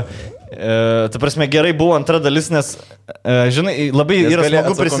ir... Ta prasme, gerai buvo antra dalis, nes, žinai, labai yra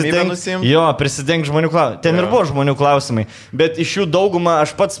smagu prisidengti žmonių klausimai. Ten ir buvo žmonių klausimai, bet iš jų daugumą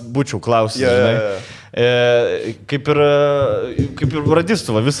aš pats būčiau klausęs, žinai. Kaip ir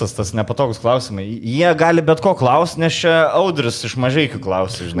radistų visas tas nepatogus klausimai. Jie gali bet ko klausti, nes čia Audris iš Mažeikių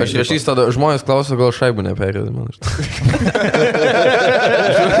klausia, žinai. Aš rašys tada, žmonės klauso, gal šaibų neperėdė, man.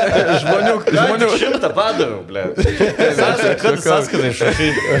 Žmonių 100 padaviau, ble. Kad sąskaitai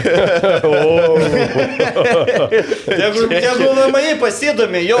išrašyti. Jeigu VMI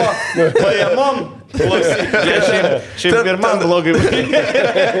pasidomi jo pajamom, Šiaip ir man blogai.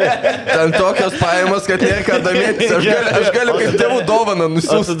 Ten tokios pajamos, kad nėra ką domėtis. Aš galiu kaip tėvų dovaną O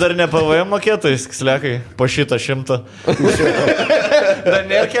nusiųsti. tu dar ne PVM mokėtais, slekai, po 100. Dar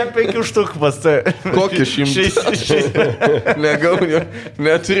nėra kiek 5 štuk pas tai. Kokį 100? Negauniu,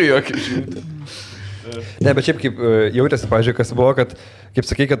 neturiu jokį 100. Ne, bet šiaip kaip jautėsi, pažiūrėjau, kas buvo, kad, kaip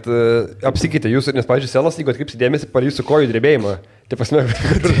sakai, kad apsikeitė jūsų, nes, pažiūrėjau, selas, jeigu atkreipsi dėmesį, par jūsų kojų drebėjimą. Tai pasme,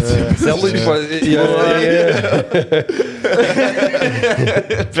 selui,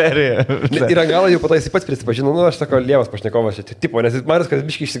 ir angalą jau patais pats prisipažino, nu, aš sako, Lievas pašnekovas čia, tipo, nes jis maras, kad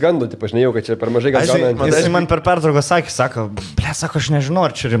biškai išsigando, tipo, aš nejau, kad čia per mažai gal gauna. Jis man per pertrauką sako, ble, sako, aš nežinau,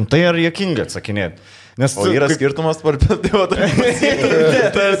 ar čia rimtai ar juokinga atsakinėti. Nes O yra skirtumas tarp tėvo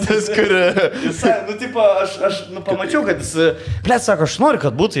tas, kur... Nu, tipo, aš pamačiau, kad jis, ble, sako, aš noriu,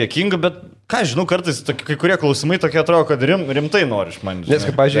 kad būtų juokinga, bet, ką žinau, kartais kai kurie klausimai tokie atrodo, kad rimtai nori iš manęs. Nes,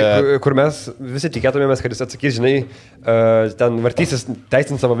 kaip, pažiūrėjau, kur mes visi tikėtumėmės, kad jis atsakys, žinai, ten vartysis,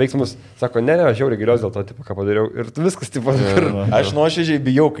 teisint savo veiksmus, sako, ne, aš žiauriai geriau dėl to, tipo, ką padariau. Ir viskas, tipo, Aš nuoširdžiai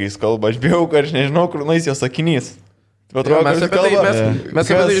bijau, kai jis kalba, aš bijau, kad aš nežinau, kur nueis jo sakinys. Atrodo, mes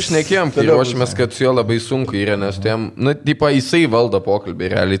apie tai išnekėjom, kai ruošėmės, kad su juo labai sunku yra, nes jam, nu, tipo, jisai valdo pokalbį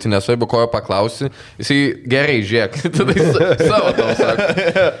realiai, tai nesvarbu, ko jo paklausi, jisai gerai žiūrėk, tada jis savo tau sako.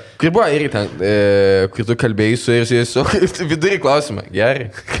 Kaip buvo ir ten, kur tu kalbėjai su ir jis vidurį klausimą, gerai.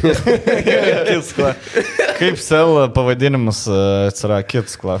 Kaip sel pavadinimas atsira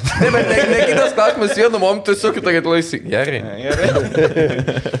kitas klausimas. Ne, bet ne kitas klausimas, vienu momentu tiesiog kitą laisį, gerai.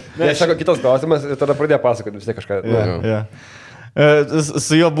 Ne, sako, kitas klausimas ir tada pradėjo pasakoti vis tiek kažką. Yeah.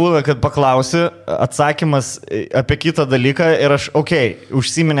 Su juo būna, kad paklausi atsakymas apie kitą dalyką ir aš,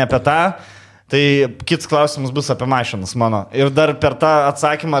 užsiminė apie tą, tai kitas klausimas bus apie mašinas mano. Ir dar per tą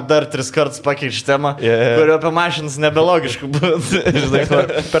atsakymą dar 3 kartus pakeičiu temą, kurio apie mašinas nebelogiškai būtų.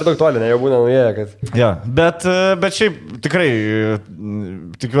 Per daug toli, ne, jau būna nuėję, kad... Ja, bet šiaip tikrai,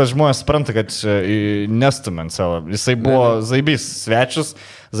 tikiuosi žmonės supranta, kad nestumint savo. Jisai buvo zaibys svečius,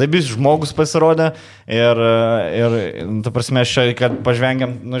 zaibys žmogus pasirodė ir ta prasme, aš čia, kad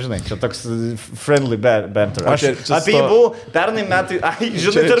pažvengiam, nu žinai, čia toks friendly banter. Aš apie jį buvau pernai metai,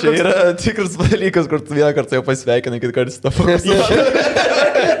 žinai, Čia yra tikras dalykas, kur tu vieną kartą jau pasveikinai, kitą kartą jis tą fokusą.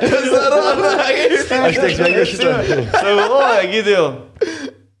 Aš tiek žvengiu šitą. Saviloja, gydėjau.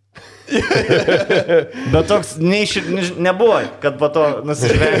 Bet toks nebuvo, kad po to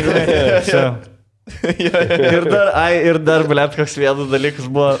nusižvengimai. Ir dar, blėt, koks vienas dalykas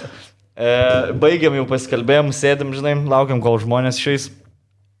buvo. Baigiam jau pasikalbėjom, sėdim, žinai, laukiam, kol žmonės išeis.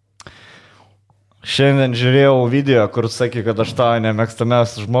 Šiandien žiūrėjau video, kur sakė, kad aš tavo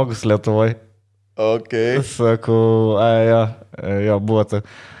nemėgstamiausias žmogus Lietuvoje. Sakau, jo, buvo tai.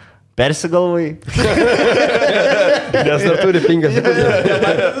 Persigalvai. Nes dar turi 5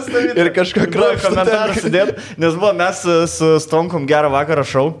 sekundės. Ir kažką komentarą sudėt, nes buvo mes su Stonkom gerą vakarą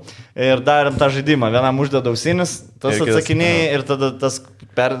šau ir darėm tą žaidimą. Vienam uždeda ausinis, tas atsakinėjai ir tada tas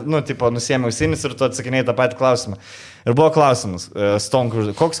nusėmė ausinis ir tu atsakinėjai tą patį klausimą. Ir buvo klausimas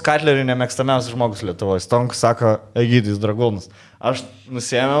Stonkų, koks Katleriui nemėgstamiausias žmogus Lietuvoje? Stonkus sako, Egidijus Dragūnas. Aš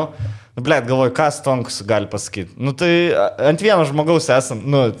nusėmiau, galvoju, ką Stonkus gali pasakyti. Nu tai ant vieno žmogaus esam,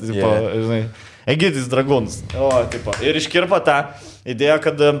 žinai, Egidijus Dragūnas. Ir iškirpo tą idėją,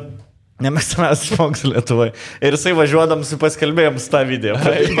 kad nemėgstamiausias žmogus Lietuvoje. Ir jisai važiuodamas pasikalbėjom su tą video.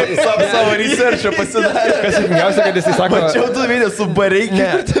 Savo researchą pasidarė. Kas sakingiausia, kad jisai sako... Mačiau tu video su bareikiu.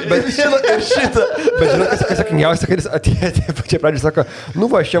 Bet šitą. Bet žinau, kas sakingiausia, kad jis atėjo pačiai pradžiai sako, nu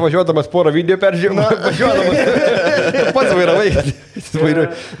va, aš čia važiuodamas porą video peržiūrėjau, važiuodamas. Pats vairavai.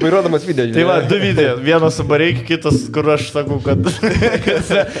 Vairuodamas video. Tai va, 2 video. Vienas su bareikiu, kitas, kur aš sakau, kad...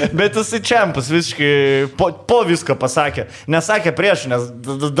 Bet jisai čempas visiškai po visko pasakė. Nesakė prieš, nes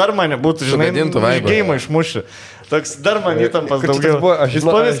dar mane būtų, žinai, geimą išmušė. Toks dar man įtampas daugiau. Jis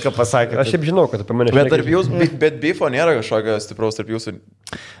po viską pasakė. Aš šiaip žinau, kad apie mane Bet tarp jūsų, bet bifo nėra kažkokio stipraus tarp jūsų.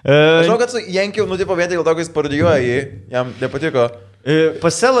 Aš žinau, kad su Jankiu, vien tik dėl to, kad jis parodijuoja jį, jam nepatiko.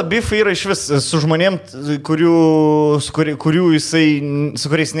 Pasela bifai yra iš vis su žmonėm, su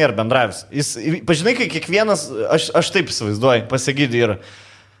kuriais nėra bendravęs. Pažinai, kai kiekvienas, aš taip įsivaizduoju, pasigydį yra.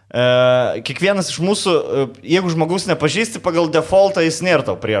 Kiekvienas iš mūsų, jeigu žmogus nepažįsti, pagal defaultą jis nėra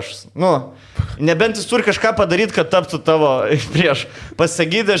tau priešas. Nu, nebent jis turi kažką padaryti, kad taptų tavo prieš.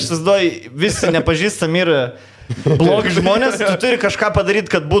 Pasagydė, aš įsivaizduoju, visi nepažįstami yra blogi žmonės, tu turi kažką padaryti,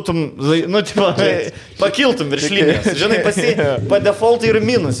 kad būtum, pakiltum virš linijos. Žinai, pa defaultą yra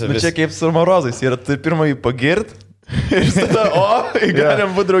minusai. Čia kaip su Morozais, yra tai pirmąjį pagirt. Ir tada,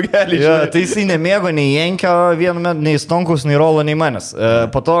 galim būti draugelį. Tai jisai nemėgo nei Jankio vienu metu, nei Stonkus, nei Rolo, nei manęs.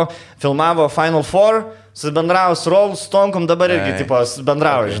 Po to filmavo Final Four susibendravo su Rollu, su Tonkom, dabar irgi, tipo,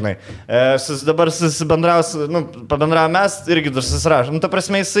 susibendravo, žinai. Dabar susibendravo, pabendravo mes, irgi dar susirašo. Ta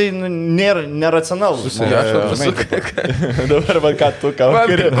prasme, jisai neracionalus. Dabar man ką tu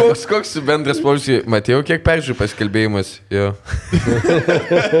kalbėjai. Koks bendras požiūrį, Matėjau, kiek peržiūrų paskelbėjimas. Jo.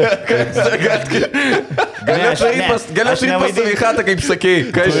 Galėčiau pas Sveikatą, kaip sakei,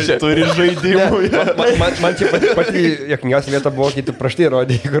 kas čia. Turi žaidimų. Man čia pati jokingiausia vieta buvo, kai tu prieš tai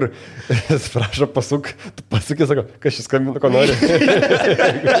rodė, kur jis prašo pasukė, sako, kas šis skambino, ko nori.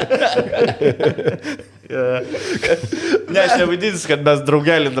 Ne, aš nevaidinsiu, kad mes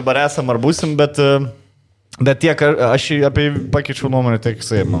draugelį dabar esam ar būsim, bet tiek, aš apie jį pakeičiau nuomonę, tiek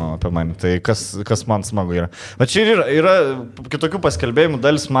jisai mano apie mane, tai kas man smagu yra. Bet čia yra kitokių paskelbėjimų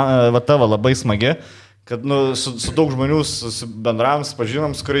dalis, va tavo labai smagi, kad su daug žmonių bendrams,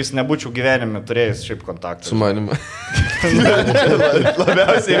 pažinom, su kuriais nebūčiau gyvenime turėjęs šiaip kontaktą. Su manimi.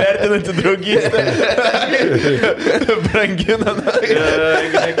 Labiausiai vertinanti draugystę. Brangina.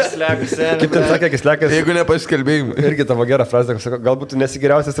 Kaip ten sakė, Kislekas. Jeigu nepaskelbėjimai. Irgi tavo gerą frazę, sako, galbūt tu nesi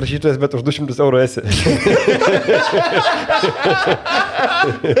geriausias rašytojas, bet už 200 eurų esi.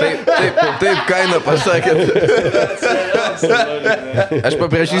 Taip, kainą pasakėt. Aš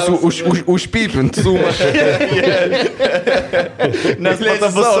paprašysiu užpypint sumą. Nes po to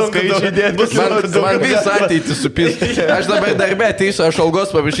bus skaičiai dėti. Man visą ateitį supys. Aš dabar darbę ateisiu, aš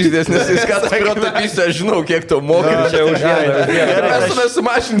algos paprašysiu, nes jis ką protapysiu, aš žinau, kiek tau moka. Čia už vieną. Mes tada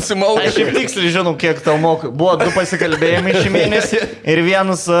sumažinsim algą. Aš šiaip tiksliai žinau, kiek tau moka. Buvo 2 pasikalbėjimai šį mėnesį ir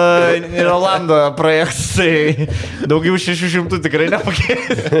vienas Rolando projektas, tai daugiau 600 tikrai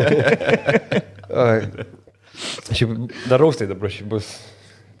nepakės. Šiaip daraus tai dabar šiaip bus.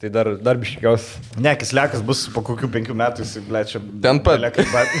 Tai dar biškiaus. Ne, Kislekas bus po kokių 5 metų, jis blečia. Ten pat. Bet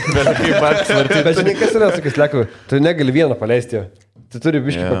žinai, kas yra su Kisleku? Tu negali vieną paleisti jo. Tu turi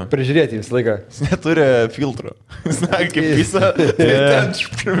biškį prižiūrėti visą laiką. Jis neturi filtro. Kaip visą.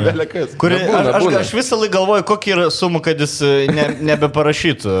 Aš visą laiką galvoju, kokį yra sumą, kad jis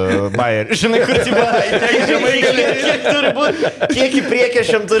nebeparašytų Bayer. Žinai, kur kiek turi būti, kiek į priekį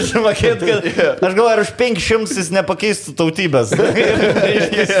šiam turi žinokėti, kad aš galvoju, ar už 500 jis nepakeistų tautybės.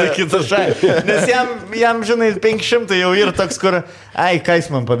 Nes jam, žinai, 500 jau yra toks, kur, ką jis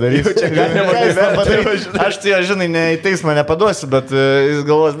man padarys. Aš tai, žinai, į teismą nepaduosiu, bet jis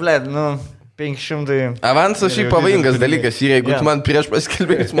galvos, blėd, 500. Avansas šiaip pavojingas dalykas yra, jeigu tu man prieš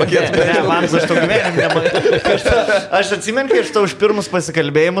paskelbėjimus mokėtum. Ne, avansas aš tau gyvenime. Aš atsimenu, kai aš tau už pirmus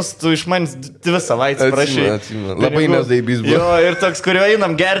pasikalbėjimus, tu iš manęs 2 savaitės prašai. Labai nesdaibys buvo. Jo, ir toks, kurio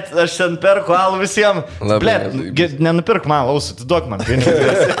einam gerti, aš ten perku alų visiems. Blėd, nenupirk man ausų, tu duok man pinigus.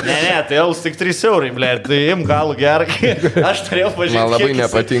 Ne, tai ausų tik 3 eurai, blėd, tai im galų gerai. Aš turėjau pažiūrėti. Man labai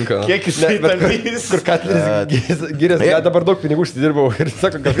nepatinka. Kiek jisai tampys. Kur Katlis gyrės, dabar daug pinigų užsidirbau ir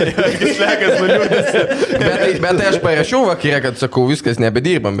sako, kad Bet tai aš parašiau vakare, kad sakau, viskas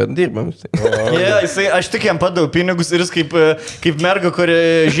nebedirbam, bet dirbam. Aš tik jam padau pinigus ir jis kaip merga, kuri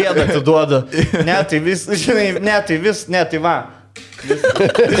žiedą atiduoda. Ne, tai vis, žinai, ne, tai va. Jis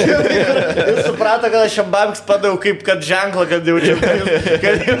suprato, kad aš jam babks padau kaip kad ženklą, kad jau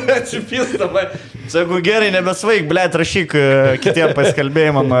atsipistama. Sakau, gerai, nebesvaik, blėt, rašyk kitiem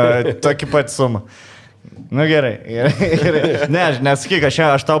pasikalbėjimam tokį pat sumą. Nu gerai. Ne, nesakyk,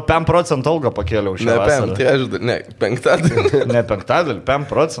 aš tau 5% algą pakėliau šią vasarą. Ne, 5%. Ne 5%,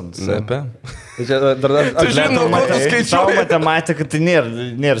 5%. Ne 5%. Tu žinau, kokiu skaičiuoju. Tau matematika tai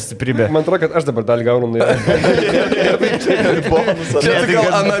nėra stiprybė. Man atrodo, kad aš dabar dalį gaunu. Čia tik gal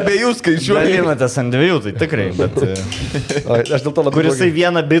ant abiejų skaičiuoju. Dalinatės ant 2, tai tikrai, bet... Aš dėl to labai... Kur jisai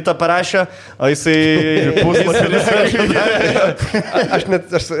vieną bitą parašė, o jisai puslapį. Aš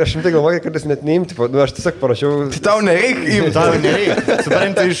šimtai galvoju, kad jis net neimti, aš tiesiog parašiau... Tai tau nereikia imti. Tau nereikia.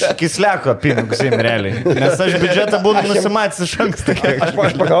 Supranti, iš Kisleko pinigus įim realiai. Nes aš biudžetą būtų nusimatęs iš anksto. Aš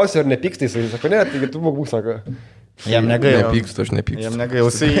paklausiu, ar nepyksta, jisai sako, ne, taigi tu būk, sako. Jam negaila. Nepykstu, aš nepykstu. Jam negaila.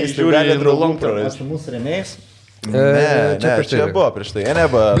 Jisai žiūri draugom prarasti mūsų rėmėjais. Ne, čia buvo prieš tai.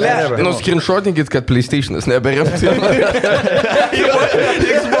 Nuskrinšotinkit, kad PlayStation'as neberemti.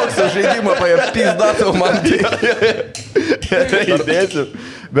 Xbox žaidimą pizdatau man. Įdėsiu.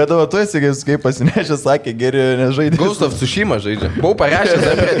 Bet dabar tu esi, kaip pasinešęs, sakė, geri nežaidė. Ghost of Tsushima žaidžia. Buvau parašęs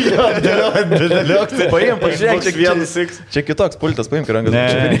apie... Paim, pažiūrėk, čia kitoks pultas, paimk rankas.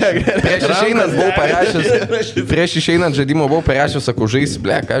 Prieš išeinant žaidimo buvau parašęs, sakau, žaisi,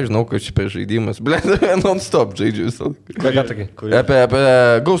 ble, ką žinau, kad čia per žaidimas. Ble, non-stop žaidžiu visą. Apie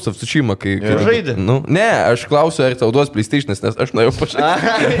Ghost of Tsushima, kai... Žaidė? Ne, aš klausiu, ar tau duos PlayStation'as, nes aš norėjau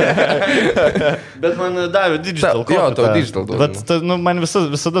pažaidyti. Bet man davė digital. Jo, tau digital duos. Bet man visą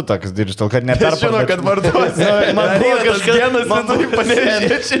visada tokius digital, kad neperparduočiau. Žinau, kad varduosi. Man buvo kažkas dienas, man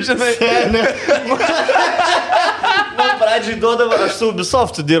panevežėčiai, žinai. Man pradžiai duodavo, aš su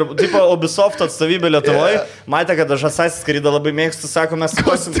Ubisoftu dirbu, tipo Ubisoft atstovybė Lietuvoje, matė, kad aš Assassin's Creed labai mėgstu, sako, mes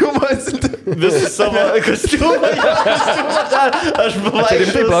Kostiumas. visą savo kostiumą, aš buvau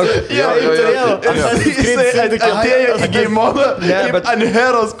atėjo į Gameoną, kaip ant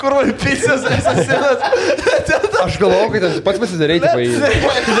Heros, kur man pisės Assassinas. Aš galvoju, kad ten pats pasidarei,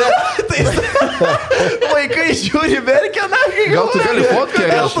 Vaikai žiūri, verkia, na, Gal tu gali fotkę,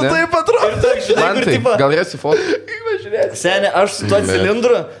 gal tu taip atrodo. Man tai, gal resi fotkę? Senė, aš su tuo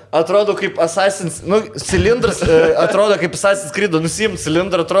cilindru atrodo kaip Assassin's, cilindras atrodo kaip Assassin's Creed, nusim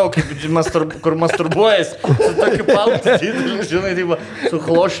cilindrą atrodo kaip kur masturbuojas, su tokiu paltu dideliu, žinai, taip, su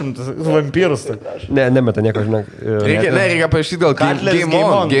chlošim, vampyrus. Nemeta nieko, žinai. Reikia parašyti gal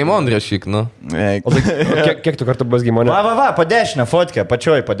Game On rašyk, nu. Kiek tu kartų bus Game On? Va, po dešinę fotkę,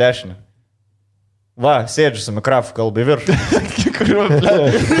 pačioj po dešinę. Va, sėdžiu su mikrofonu, kalbai viršų.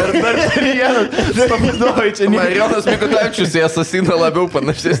 Dar vienas, stopidoj, čia ne. Marijonas Mikutavičius į Assassiną labiau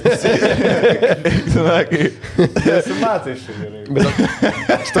panašesnis. Nesimatai šiandien. Bet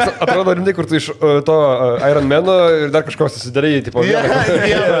atrodo rimtai, kur tu iš to Iron Man'o ir dar kažko susidarai, tipo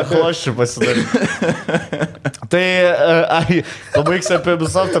Vieną chloščių pasidarai. Tai, pabaigsiu apie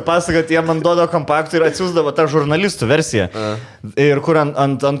Ubisoftą pasakot, jie man duodo kompaktų ir atsiųsdavo tą žurnalistų versiją. Ir kur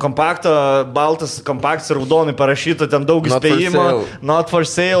ant kompakto baltas kompaktas raudonai parašyta, ten daug įspėjimų. Not for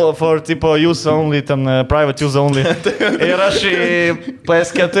sale, for tipo use only, ten private use only. Ir aš į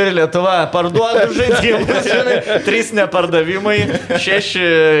PS4 Lietuva parduodu žaidimus, žinai, 3 nepardavimai,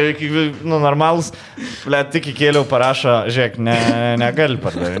 6, normalus. Tik įkėliau parašo, žiūrėk, negali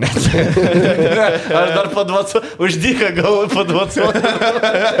pardavinėti. Aš dar paduocu, už dyką gal paduocu.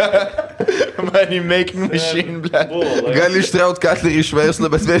 Money making machine, ble. Gali ištraut Katlerį iš verslo,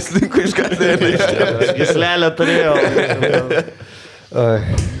 bet verslininkų iš Katlerį neištraut. Gislelę turėjau.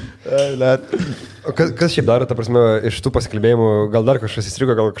 Kas šiaip daro, ta prasme, iš tų pasikalbėjimų, gal dar kažkas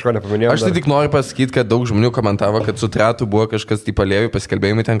įstrigo, gal kažko nepaminėjau? Aš tai tik noriu pasakyti, kad daug žmonių komentavo, kad su Tratu buvo kažkas taip palėjų,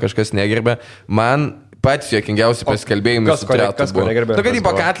 pasikalbėjimai ten kažkas negerbė. Man patys juokingiausi pasikalbėjimai su Tratu buvo. Tu, kad į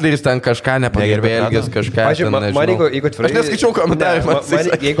Katleris ten kažką nepagerbė, elgės kažką. Man jeigu atvirai... Aš neskaičiau komentarų.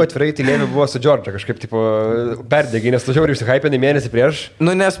 Jeigu atvirai, tai Lėvi buvo su Džordža, kažkaip tipo perdegė, nes tu žiauriai užsihaipinai mėnesį prieš.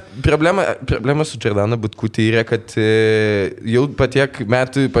 Nu, nes problema su Džordana Butkutė yra, kad jau patiek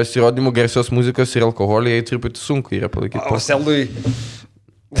metų pasirodymų garsios muzikos ir alkoholį jai truputį sunku yra palaikyti. O Seldui...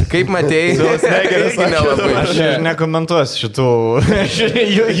 Kaip matėjai, nelabai. Aš nekomentuosiu šitų.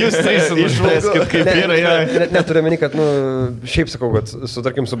 Jūs išvaiskit, kaip yra. Neturiu meni, kad, šiaip sakau, kad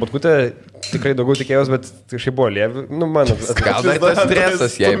tarkim, su Butkutė tikrai daugiau tikėjos, bet šiaip buvo Lėvi. Man gal dar tas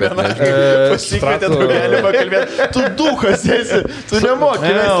stresas jai, bet pasikvietė, tu galima kalbėti. Tu duhas esi, tu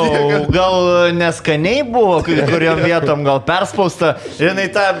nemoki. Gal neskaniai buvo, kuriam vietom gal perspausta.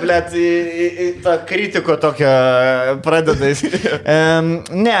 Žinai, ta kritiko tokia pradeda.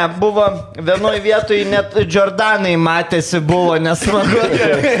 Ne, buvo vienoje vietoje net Jordanai matėsi buvo nesmagu.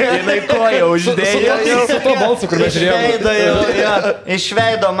 Jinai koją uždėjo. Su to balsu, kur mes žiūrėjome. Iš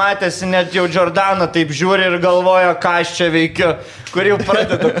veido matėsi net jau Jordaną taip žiūri ir galvoja, ką aš čia veikiu. Kur jau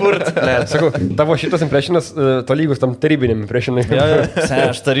pradeda kurti. Sakau, tavo šitas impressionas tolygus tam tarybiniam impressionui.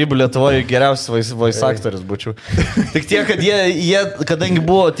 Aš tarybų Lietuvoje geriausias voice actorius būčiau. Tik tiek, kad jie, kadangi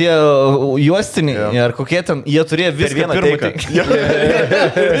buvo tie juostiniai, ar kokie ten, jie turėjo viską pirmą.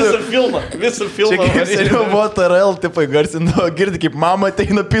 Visą filmą. Čia kaip seniau buvo TRL, tipai garsindavo, girdi kaip mama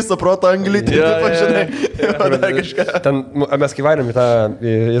ateina piso proto anglį, tipo, žinai. Ten, mes kai varėm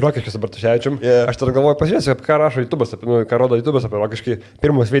į Rokiškį su Bartuševičium, aš tada galvoju, pasižiūrėsiu, ką rašo YouTube'as, ką rodo YouTube'as apie Rokiškį.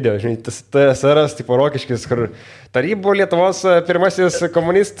 Pirmas video, žinai, tas TSR'as, tipo Rokiškis, kur tarybų Lietuvos pirmasis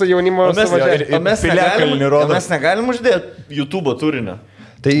komunistų jaunimo suvažiavimas. Mes negalim uždėti YouTube'o turinio.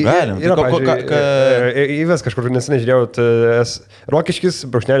 Tai yra, pavyzdžiui, įves kažkur neseniai žiūrėjau, Rokiškis,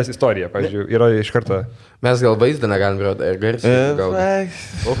 brūkšnelis istorija, pavyzdžiui, yra iš karto. Mes gal vaizdą negalim žiūrėti, garsiai.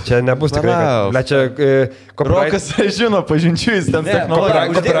 Čia nebus tikrai. Čia Rokas žino pažinčių, jis ten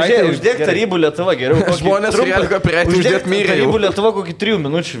technologija. Uždėk tarybų Lietuva geriau. Žmonės realiai copyright uždėt myriai. Tarybų Lietuva kokį 3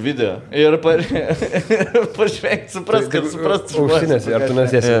 minučių video. Ir pažvelgti, suprast. Ausinės, ar tu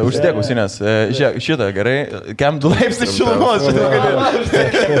nesėsi? Uždėk ausinės. Žiūrėk, šitą gerai. Kem 2 laipsniai šilumos,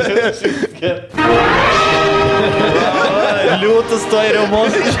 liūtas to ir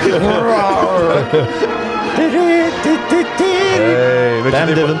remontas. Bet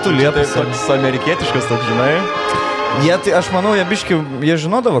 9 Liepos toks amerikietiškas, toks, žinai. Tai aš manau, jie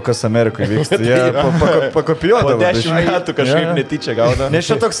žinodavo, kas Amerikoje vyksta. Jie pakopijuodavo. Po 10 metų kažkaip netyčia gauna. Nes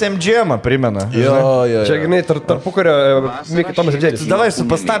čia toks MGM primena. Jo. Čia, žinai, tarpukario Tomas ir Džeris. Davai su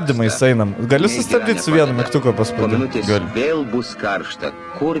pastabdymais einam. Gali sustabdyti su vienu mygtuko paspaudimui? Vėl bus karšta.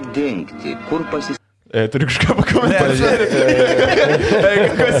 Kur dingti? Kur pasisakyti? Turiu kažką pakomentuoti.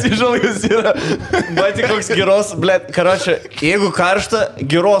 Kas įžalgas yra? Matai, koks giros, karočią, jeigu karšta,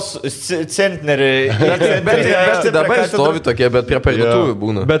 giros centnerį. Bet dabar stovi tokie, bet prie parduotuvių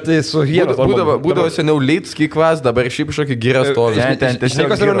būna. Bet tai su higienos. Būdavo seniau Litski kvas, dabar šiaip kažkokį gyrą stovi. Žinai, kas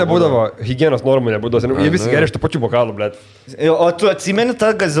seniau nebūdavo, higienos normų nebūdavo seniau. Jie visi geria iš tų pačių bokalų, blėt. O tu atsimeni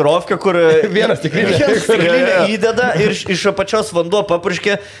tą gazirovkę, kur vienas stiklinė įdeda ir iš apačios vanduo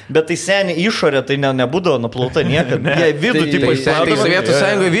papurškė, bet tai seniai išorė, tai nebūdavo nuplauta niekad. Jie vidų tipo Tai Sovietų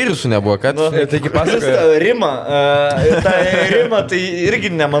Sąjungoje virusų nebuvo, kad... Taigi pasaka... Rima, tai irgi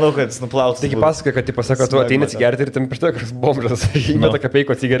nemanau, kad jis nuplautas. Taigi pasaka, kad pasako, tu ateini atsigerti ir ten prieš tai kažkas bombras. Įmeta kapeiko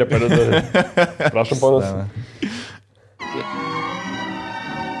atsigeria padeda. Prašom, ponas.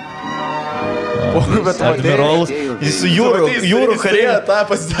 Admirolas, jis su jūrų karėje tą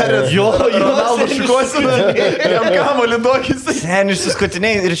pasidarė. Jo, Ronaldo šikosina, jam kamuolį duokis. Senius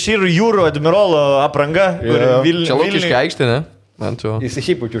skutiniai ir šį jūrų admirolo apranga. Čia Lukiškė aikštė, ne? Man čia. Jis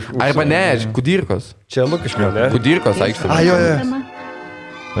šiaip pučiu. Arba ne, Kudirkos. Čia Lukiškė, ne? Kudirkos aikštė. Jo.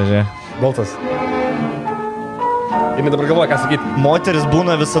 Važiuoja. Baltas. Ir dabar galvoja, ką sakyti. Moteris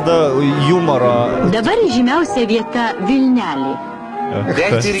būna visada humoro. Dabar žymiausia vieta Vilnelė.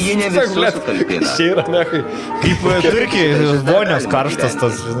 Bet ir ji ne visus sutalpina. Čia yra, nehai. Kaip Turkijai, vonios karštas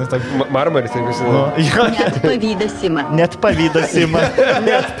tas, žinai, tak Marmaris, tai visi. Net pavydas ima. Net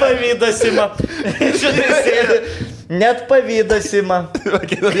pavydas ima. Žinai, sėdi. Net pavydas ima.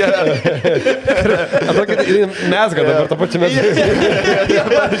 Atrodo, kad mesga dabar tą pačią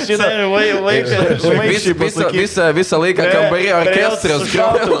Visą laiką kambarį orkestras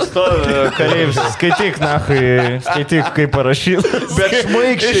šautus. Kareivis, skaityk, nahai, skaityk, kaip parašyta. Bet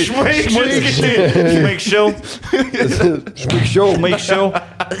Šmaikščiau.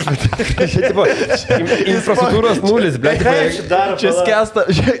 Infrastruktūros nulis, blėt. Čia skęsta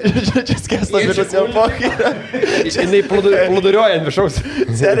virus jau pokyra. Jinai plūduriuoja ant viršaus.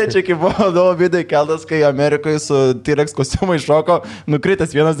 Serė, čia kaip buvo video keltas, kai Amerikoje su T-Rex kostiumai šoko, nukritęs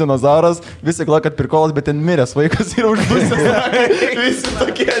vienas dinozauras, visi galvoja, kad pirkolas, bet ten miręs vaikas ir uždusęs. Visi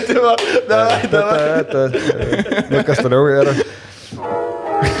tokie atimo. Nu, kas toliau yra?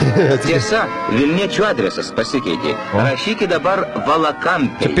 Tiesa, Vilniečių adresas pasikeitė. Rašykit dabar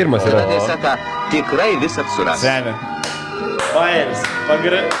Valakampė. Čia pirmas yra. Adresatą tikrai visat suras. Senė. Bayeris.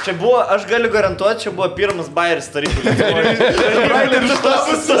 Čia buvo, aš galiu garantuoti, čia buvo pirmas Bayeris tarybų.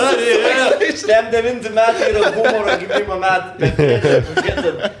 Šiam 9 metai yra humoro gimimo metai.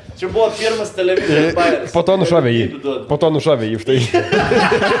 Čia buvo pirmas televizijos Bayeris. Po to nušovė jį už tai.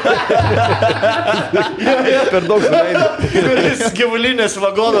 Per daug suleidė. Kuris gyvulinės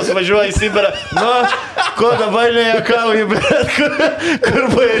vagonas važiuoja į Sibirą. Nu, ko dabar nejakauji, bet kur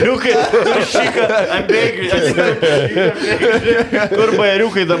bajeriukai, kur šika ant bėgių. Kur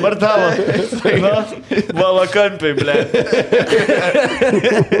bajeriukai dabar tavo? Nu, Valakampiai, ble.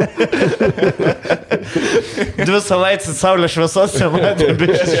 2 savaitės saulės šviesos nematė,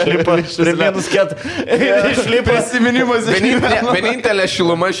 bišis išlipa. Prie -4. Išlipa. Prisiminimas. Vienintelė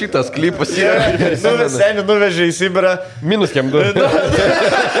šiluma šitas klipas yra. Senį nuvežė į Sibirą. -2.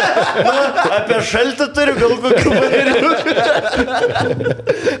 Apie šaltą turiu gal kokių bajeriukų.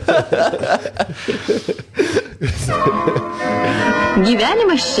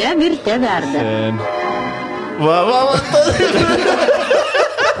 Gyvenimas čia virte verda.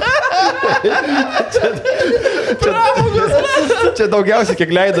 Čia daugiausiai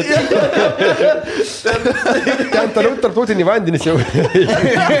kiek leido. Ten tarptautinį vandenį jau.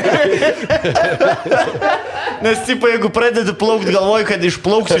 Nes, tipo, jeigu pradedi plaukti, galvoji, kad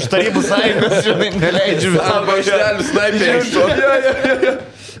išplauks iš Tarybų Sąjungos, žinai, neleidžiu visą. Arba ištelių snaiperių.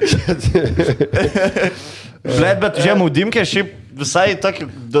 Bet žemaudimkė šiaip visai tokį,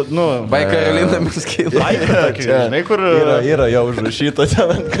 nu... Baika Karolina Meskyla. Baika tokį, žinai, kur... Yra jau užrašyta ten,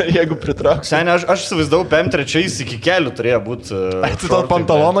 jeigu pritrauks. Seniai, aš įsivaizdavau, PM3 iki kelių turėjo būti... Tu to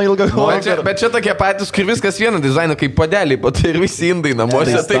pantalono ilgą galvoji. Bet čia tokie patys, kur viskas vieno dizaino kaip padeliai, bet ir visi indai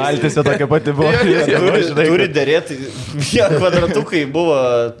namuose. Staltėse tokia pati buvo. Turi dėrėti, jie kvadratukai buvo...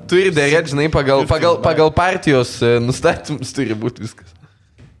 Turi dėrėti, žinai, pagal partijos nustatymus turi būti viskas.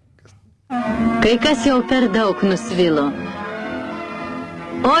 Kai kas jau per daug nusvilo.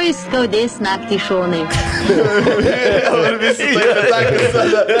 Oi, skaudės naktį šonai. Ir visi taip sakė.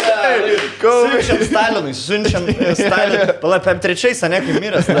 Siunčiam Stalinui. Pala, PM3, ne, kaip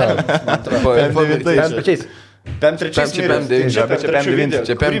miręs Stalinas. PM3. PM3 PM9.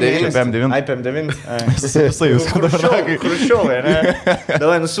 Čia PM9. Ai, PM9. Visai jūs Chruščiovai, ne?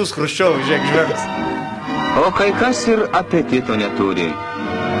 Davai nusiūs Chruščiovai, žiūrėk, žvegs. O kai kas ir apetito neturi.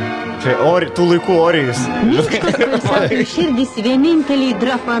 Čia tų laikų orijus. Miškas Krausapių širdis vieninteliai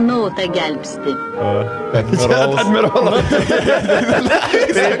drapanotą gelbsti. Admirolas.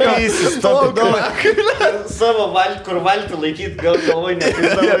 Taip, savo valtį, kur valtį laikyti, gal galvoj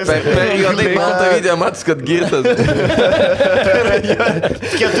nepildavai. Per juodai baltą video matas, kad girtas.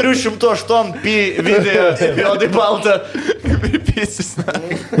 408 pi video, juodai baltą. Pisis.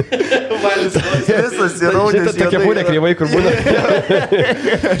 Visas įraudęs Tokie būdė kreivai, kur būna.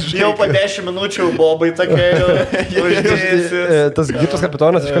 Jau po 10 minučių bobai tokie uždėjusi. Tas girtas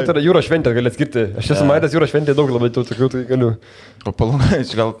kapitonas iš karto yra jūros šventė, gali atskirti. Aš esu matęs jūros šventė daug labai tokių, tai galiu. O palūnai,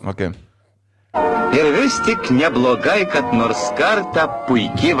 gal, okei. Ir vis tik neblogai, kad nors kartą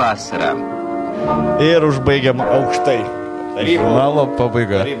puikiai vasara. Ir užbaigiam aukštai. Žurnalo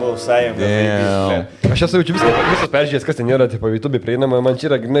pabaiga. Tarybų sąjunga. Aš esu jaučiu visas peržiūrėjęs, kas ten yra, tipo, YouTube prieinama, man čia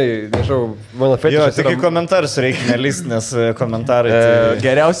yra, grinai, nežinau, mano Jo, fetišas tik į komentarus reikia nelist, nes komentarai...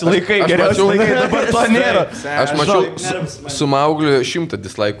 Geriausi laikai, dabar to nėra. Aš mačiau, su Maugliu 100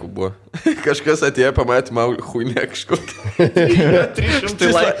 dislaikų buvo. Kažkas atėjo, pamatė Maugliu, huinė kažkokį.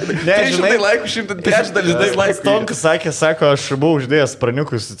 300 laikų, 100 trečdalis dislaikų. Tonkas sako, aš buvau uždėjęs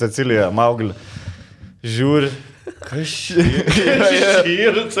praniukus Ceciliją Mauglį. Žiūri.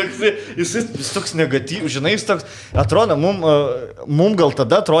 Jis toks negatyvus, žinai, jis toks, atrodo, mum gal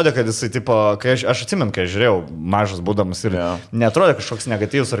tada atrodė, kad jisai, tipo, kai aš atsimenu, kai aš žiūrėjau mažas būdamas ir neatrodė kažkoks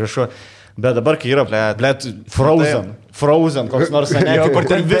negatyvus ar kažko, bet dabar, kai yra, blėt, Frozen, koks nors, ne, kur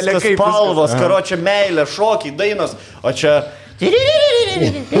ten viskas spalvos, karočią meilę, šokiai, dainos, o čia...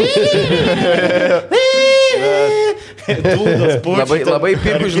 Labai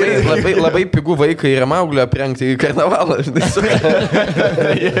pigų, žinai, labai pigų vaikai yra Mauglio aprengti į karnavalą, žinai,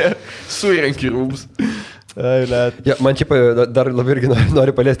 surenki rūbus. Ja, man čia dar labai irgi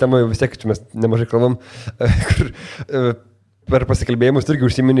noriu paliesti temą, vis tiek mes nemažai kalbam, kur per pasikalbėjimus irgi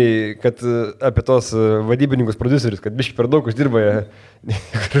užsiminiai, kad apie tos vadybininkus, producerius, kad biški per daug uždirba,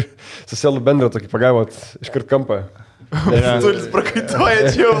 kur socialų bendrą tokį pagavot iškart kampą. Tulis prakaituoja,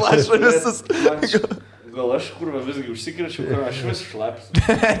 čia jau lašo visus. Gal aš kurva visgi užsikrečiau, kur aš vis šlapis.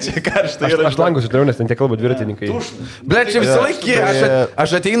 Čia karšta yra. Aš langus uždariau, nes ten tie kalba dviratininkai. Ble, čia visą laikį,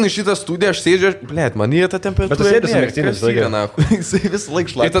 aš ateinu į šitą studiją, aš sėdžiu, ble, man jie tą temperatūrą. Bet tu sėdži su megztiniu, Jisai visą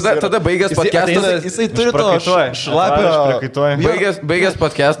laiką šlapis. Tada baigęs podcastas, Jisai turi to šlapio. Baigęs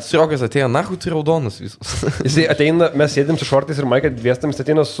podcastas, Rokas atėjo, nahu, tai raudonas visas. Jisai ateina, mes sėdim su šortais ir Maikė dviestam, jis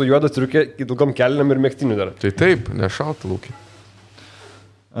ateina su juoda striukė, ilgom kelniam ir megztiniu dar. Tai taip, nešalta laukia.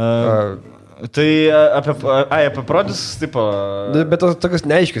 Tai apie produs, tipo... Bet tos tokios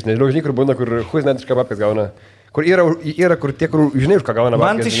neaiškius, nežinau, žinai, kur būna, kur huis net iš ką papės gauna. Kur yra kur tie, kur žinai, už ką gauna babkės.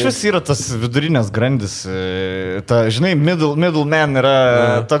 Man tai iš vis yra tas vidurinės grandis. Ta, žinai, middleman yra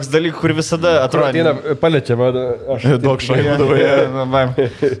toks dalykas, kur visada atrodo... Ateina, paliečia, aš daug šalia.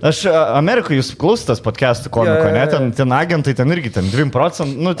 Aš Amerikoje jūs klausotės podcastų komiko, ne? Ten agentai, ten irgi, ten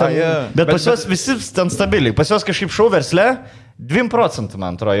 2%. Nu, ten, bet pas juos visi ten stabiliai. Pas juos kažkaip šou versle 2%,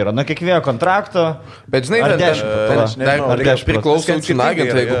 man atrodo, yra nuo kiekvieno kontrakto. Bet žinai, dar priklauso nuo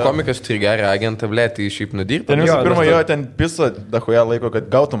agento, jeigu komikas turi gerą agentą, ble, tai šiaip nudirba. Ten visų pirma, jo ten piso dahuja laiko, kad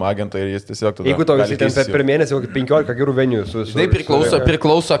gautum agentą ir jis tiesiog tada... Jeigu tau visi ten per mėnesį 15 gerų venijų su... Tai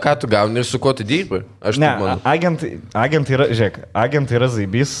priklauso, ką tu gauni ir su kuo tu dirbi. Aš ne, agentai yra, žiūrėk, agentai yra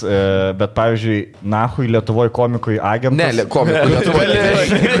zaibys, bet pavyzdžiui, nahui Lietuvoje komikui agentas... Ne, komikui Lietuvoje.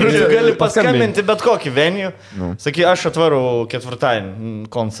 Tu gali paskambinti bet kokį venijų. Sakai, aš atvarau ketvirtadienį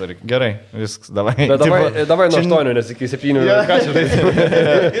koncertį. Gerai, viskas, davai. Davai nuo 8, nes iki 7. Ką čia tai?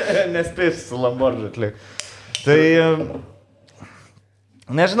 Nespės su Lamborghini atlik. Tai,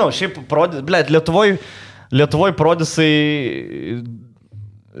 nežinau, šiaip, Lietuvoj prodisai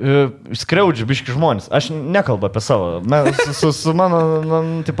skriaudžia biški žmonės. Aš nekalbu apie savo. Su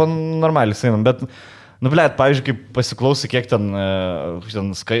mano, tipo, normaliai einam, bet... Nu, blėt, pavyzdžiui, kaip pasiklausai, kiek ten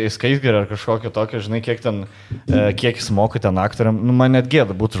skaitgerį ar kažkokio tokio, žinai, kiek jis moka ten aktoriam, nu, man net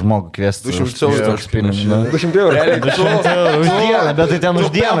gėda būtų žmogų kviesti. 200 eurų už pinigus. 200 eurų. 200 eurų už dieną, bet tai ten už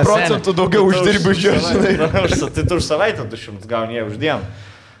dieną. 5% daugiau uždirbi už juos, žinai. Tai tu už savaitę 200 gauni jie už dieną.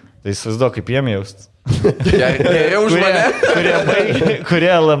 Tai įsivaizduoju, kaip jiem jaust. Geriau už mane. Kurie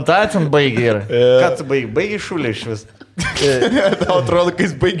LMT ten baigė ir. Ką tu baigi? Baigi šulį iš vis. Tau atrodo, kai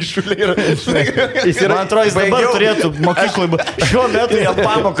jis baigi šuliai. Man atrodo, jis dabar turėtų mokyklai. Šiuo metu jam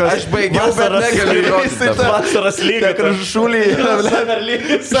pamokas. Aš baigiau, bet negaliu įrodyti. Vasaras lyga. Šuliai.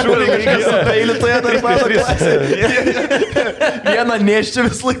 Šuliai kažkas peilitoje dar pamokas. Vieną neščią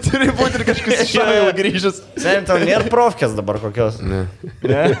vis laik turi būti ir kažkas iš šalia jau grįžęs. Sen, tau nėra profkės dabar kokios. Ne.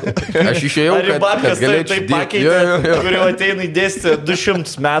 Aš išėjau, kad galėčiau taip pakeitė, kurio ateina įdėsti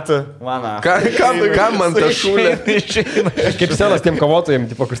 200 metų. Kam man ta šulė? Kaip senas tiem kovotojim,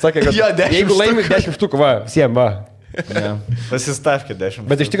 tipo, kur sakė, kad jeigu laimi 10 štukų, va, visiems, va. Pasistavkė 10.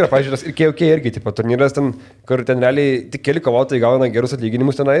 Bet iš tikrųjų, pažiūrės, ir KOK irgi, tipo, turnyras ten, kur ten realiai tik keli kovotojai gauna gerus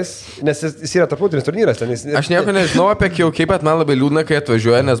atlyginimus tenais, nes jis yra tarptautinis turnyras. Aš nieko nežinau apie KOK, bet man labai liūdna, kai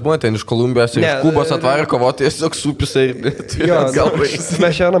atvažiuoja, nes būna ten iš Kolumbijos ir iš Kubos atvarė kovotojai, tiesiog supisa ir galvai.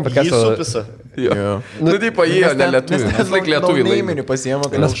 Mes šiandien pakėsime. Jis supisa. Nu, tipo, jie, ne lietuviai. Nes laik lietuviai laiminių pasiema,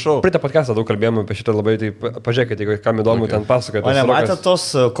 kai mes šau. Praeitą podcastą daug kalbėjome apie šitą labai, tai pažiūrėkite, jeigu kam įdomu ten pasakoti. O nematė tos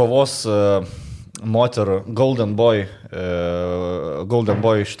kovos moterų Golden Boy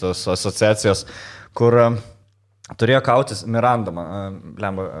šitos asociacijos, kur turėjo kautis Miranda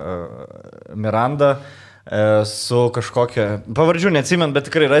su kažkokia, pavardžių neatsimint, bet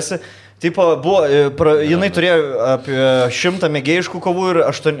tikrai rasi. Tipo, jinai turėjo apie 100 mėgėjiškų kovų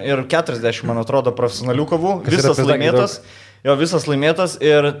ir 40, man atrodo, profesionalių kovų. Visas laimėtas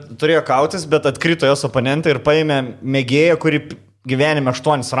ir turėjo kautis, bet atkrito jos oponentą ir paėmė mėgėją, kuri gyvenime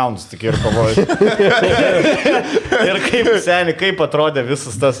 8 raundus tik ir kovojo. Ir kaip atrodė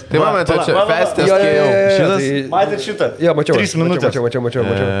visas tas. Tai man čia festės kėjau. Matėt šitą? Jo, mačiau. 3 minutės. Mačiau.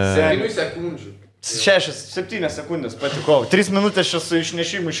 7 sekundžių. 7 sekundės patikau. 3 minutės čia su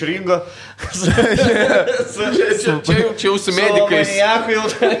išnešimų iš ringo. Čia jau su medikais. Jau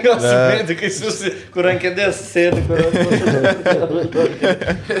su medikais, kur ant kėdės sėdi.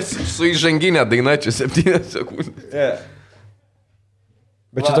 Su įžanginė daina čia 7 sekundės.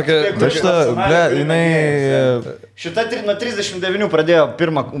 Bet čia tokia... Šita nuo 39 pradėjo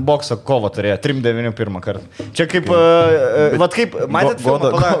pirmą bokso kovą turėjo. 39 pirmą kartą. Čia kaip... matėt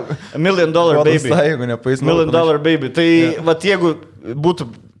filmą? $1 Million Baby. $1 Million Baby. Tai jeigu būtų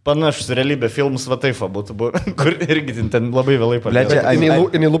panašus realybė filmus, taip būtų, kur irgi ten labai vėlai pradėjo.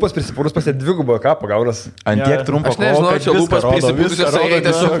 Jinai lūpas prisipūrus pasė dvigubą kapą gaunas. Antiek trumpą kovą. Aš nežinau, čia lūpas prisipūrus ir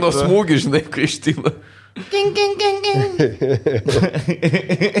tiesiog nuo smūgių, žinai, Kriština.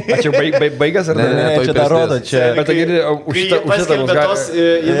 Čia baigęs ar ne? Čia dar rodo, čia. Bet paskelbė tos,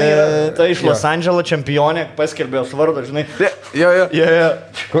 jinai yra ta iš Los Andželo čempionė, paskelbė jos vardą, žinai.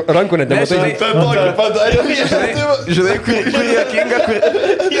 Rankų nedematai. Žinai, kur jėkinga,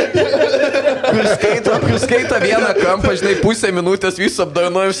 kur skaito vieną kampą, žinai, pusę minutės visą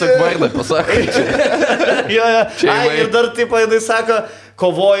apdarnojus vardą, pasakai. Ir dar taip, jinai sako,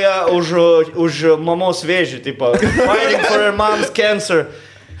 kovoja už mamos vėžį, tipo, fighting for her mom's cancer.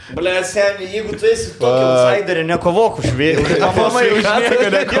 Ble, seniai, jeigu tu esi tokį outsiderį, nekovok už vėžį.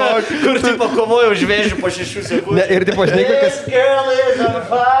 Kur, tipo, kovoja už vėžį po 6 sekundžių. Ir, tipo, žinai, kas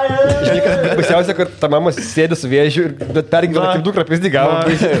baisiausia, kad ta mama sėdi su vėžiu ir perrinkdavo kaip dukrą pizdigavo.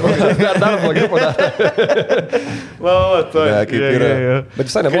 Dar blogiau padarė. Kaip yra. Bet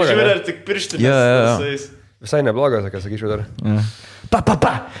visai nebloga. Žiūrė, ar tik pirštinės. Visai nebloga, sakyčiau dar. Pa.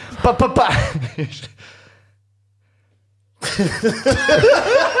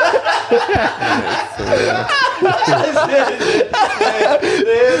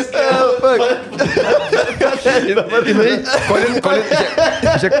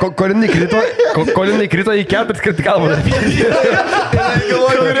 Kolinai krito į keturis kritikalą.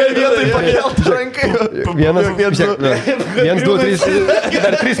 Vienas, du, trys,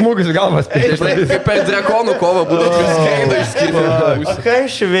 dar 3 smūgius į galvas. Kaip per drakonų kovą būtų skaido išskirti. O ką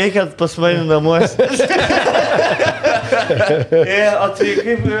iš veikėt pas mane namuose? O tai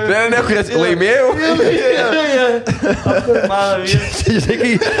kaip... Ne, kuris laimėjau. Mano vyras.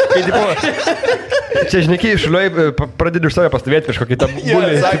 Čia, žinai, kai šuliuoj pradedi už save pastovėti kažkokį tą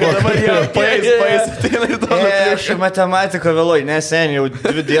bulį. Sako, dabar jie paės. Aš matematiką vėluoju, nesen jau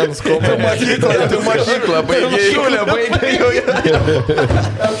 2 dienas kovą. Tu mokyklą baigė. Šulę baigė.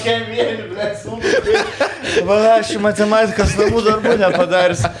 Tokia mėly, ble, sunku. Man aš matematikos namų darbų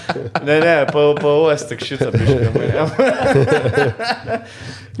nepadarys. Ne, pauos tik šitą bišką.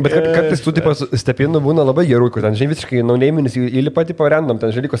 Bet kartais tų tipo stepinų būna labai gerų, kur ten, žinai, visiškai naunėminis įlipa, tipo, random,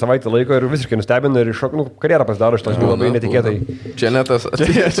 ten žiliko savaitę laiko ir visiškai nustebina ir iš karjerą pasidaro iš to, žinai, labai netikėtai. Čia ne tas,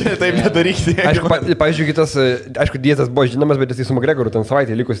 čia taip nedarykti. Pavyzdžiui, kitas, aišku, dietas buvo žinomas, bet jis su McGregoru ten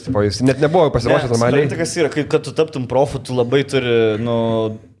savaitę likus, tipo, jis net nebuvo pasiruošęs normaliai. Tai kas yra, kad tu taptum profu, tu labai turi,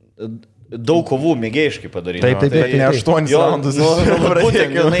 daug kovų mėgėjiškai padaryti. Taip. Ne 8 raundus.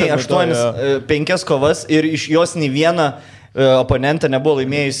 Būtent, jinai 5 kovas ir iš jos nei viena oponentė nebuvo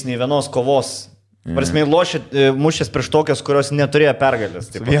laimėjus nei vienos kovos. Prasme, mušęs prieš tokias, kurios neturėjo pergalės.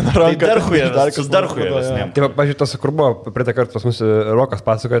 Vieną ranką. Dar huėras. Taip, pažiūrėjau, tas, kur buvo praeitą kartą pas mus Rokas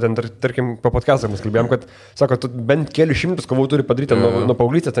pasakoja, ten, tarkim, po podcast'ą mes kalbėjom, kad, sako, tu bent kelius šimtus kovų turi padaryti nuo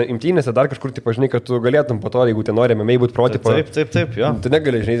paauglystės, imtynėse, dar kažkur, tipo, žinai, kad tu galėtum po to, jeigu ten nori, MMA būti protipo. Taip, jo. Tu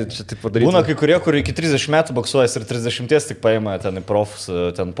negali, žinai, čia taip padaryti. Būna kai kurie, kur iki 30 metų boksuojas ir 30 tik paima ten į profus,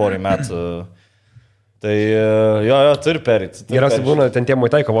 ten porį metų. Tai jo, turi perėti. Geriausiai būna ten tie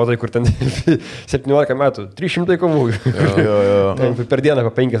muitai kovotojai, kur ten 17 metų, 300 kovų. Per dieną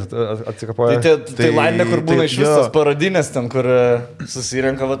po 5 atsikapoja. Tai laimė, kur būna iš visos parodinės, ten, kur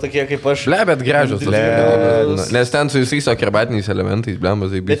susirenka va tokie kaip aš. Bet gražus. Nes ten su visais akrobatiniais elementais,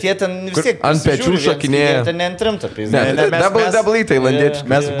 blembas, tai bet jie ten vis tiek ant pečių šokinėja. Jie ten neantrimta. Double tailandiečiai.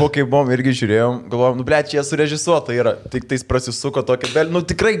 Mes buvo kaip buvom irgi žiūrėjom, galvojom, čia surežisuota yra. Tik tais prasisuko tokia belė.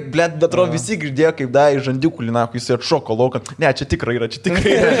 Tikrai, atrodo, visi girdėjo, kaip da iš žandikų linakų, jis atšoko lauką. Ne, čia tikrai yra.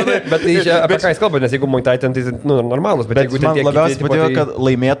 Bet tai čia apie ką jis kalba, nes jeigu Muay Thai ten tai normalus, bet jeigu man labiausiai patiko, kad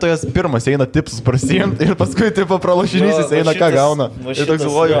laimėtojas pirmas eina tipsus prasiimti ir paskui tipo pralašinys eina ką gauna. Ir toks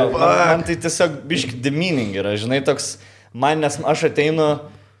galvoju, man tai tiesiog biški demeaning yra, žinai, toks, nes aš ateinu,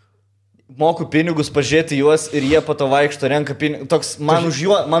 moku pinigus, pažiūrėti juos ir jie po to vaikšto, renka pinigus. Toks man už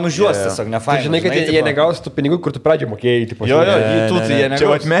juos tiesiog nefaina. Žinai, kad jie negaus tų pinigų, kur tu pradžią mokėjai. Tipo, jo, jie negaus. Čia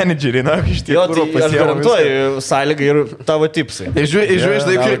vat menedžeriai, na, iš tikrųjų. Jo, tai aš garantuoju sąlygą ir tavo tipsai.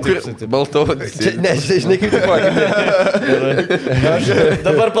 Žiūrėjau, kaip baltovas. Ne, žinai, kaip tu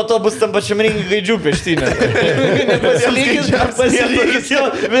dabar po to bus tam pačiam ringai gaidžių peštynė. Pasilikit jo,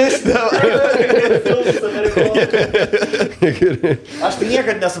 aš tai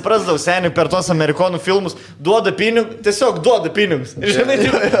niekad nesuprasdavau per tos amerikonų filmus, tiesiog duoda pinigus. Ir žinai,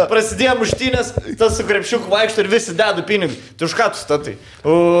 prasidėjo muštynės, tas su krepšiuku vaikšto ir visi deda pinigus. Tai už ką tu statai?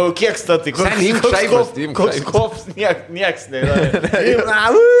 Kiek statai? Koks kops? Nieks nėra.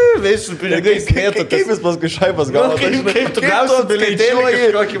 Visi pinigai skėtų. Kaip jis paskui šaipas gauna? Kaip tu gausi bilietėlį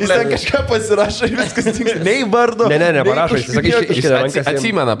kažkokį jis ten kažką pasirašo ir viskas tiks. Nei vardo. Ne, parašo, jis sakai, iškelia rankas.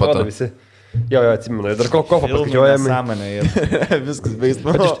 Atsimena po to. Jo, atsimenu, dar kofą paskaičiuojame. Viskas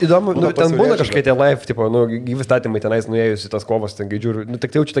beisma. Bet įdomu, ten būna kažkokie tie live, tipo, gyvi statymai tenais nuėjus į tas kovas, ten gaidžių,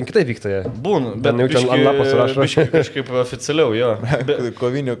 tik tai jaučiu, ten kitaip vyksta jie. Būna, bet jau čia ant lapos rašo. Kažkaip oficialiau, jo.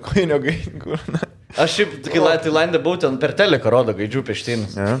 Kovinio gaidžių. Aš šiaip, kai Tailandė buvau, ten per teleką rodo gaidžių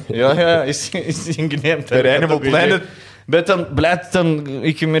peštynus. Jo, įsijunginėjom. Per Animal Planet. Bet ten, ten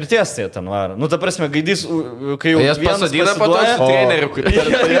iki mirties tai ten varo. Nu, ta prasme, gaidys, kai jau... Jas pasadina po to su treneriu.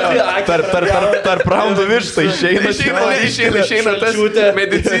 Tarp raundų viršta išeina tas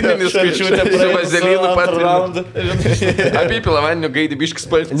medicininis skaičiūtė su vazelinu pat. Apipila vandeniu gaidį biškis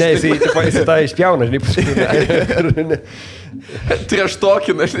pats. Ne, jis tą išpjauna, žinai, paskui.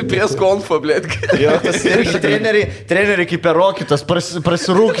 Treštokina, pries konfo, blėt. Jo, tas treneriai kaip perokį, tas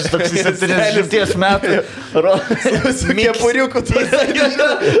prasirūkis, toks 70 metų. Kepuriukų tu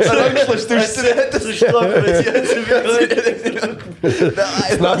rankšlaštį užsirėtis iš to, bet jie atsivėti.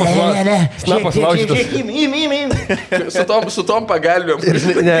 Snapas laužytas. Su tom pagalbėm.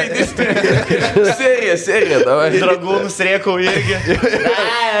 Serija, davai. Dragūnus rėkau irgi.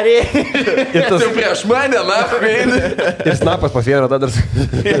 Ir tas prieš mane, na, ir snapas pas vieną dar.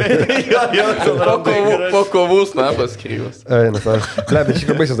 Po kovų snapas kryvas. Bet iš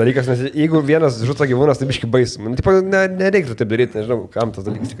tikrųjų baisus dalykas, nes jeigu vienas žūsta gyvūnas, tai biški baisu. Nereiktų taip daryti, nežinau, kam tas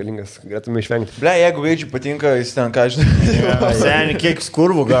dalykas reikalingas, galėtume išvengti. Jeigu gaidžiui patinka, jis ten ką žinai. Seniai, kiek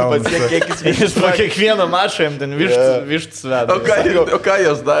skurvų gauna. Jis po kiekvieno mačo jam ten vištus veda. O ką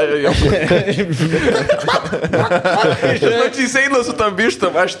jos darė? Jis eina su tam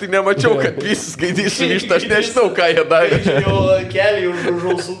vištam, aš tai nemačiau, kad visus gaidys su vištą, aš nežinau, ką jie darė. Jau keliai už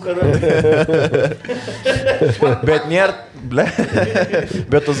žausų karą. Bet nėra,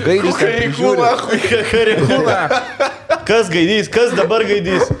 bet tos gaidys... Karikūna. Kas gaidys? Kas dabar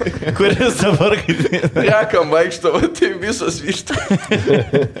gaidys? Kuris dabar gaidys? Rekam vaikšto, tai visos višta.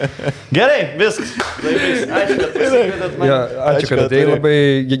 Gerai, viskas. Ačiū, kad pasikvėtėt mane. Ačiū, kad atėjai, labai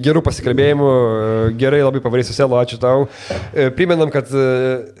gerų pasikalbėjimų, gerai labai pavarys Selo, ačiū tau. Primenam, kad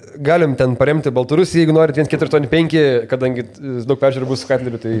galim ten paremti Baltarusiją, jeigu norit 1485, kadangi daug peržiūrų bus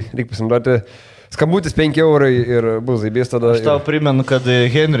Katlerių, tai reikia pasinaudoti Skambutis 5 eurai ir bus zaibės tada. Aš tau primenu, kad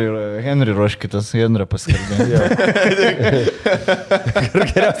Henry ruoškitas, Henry paskelbė.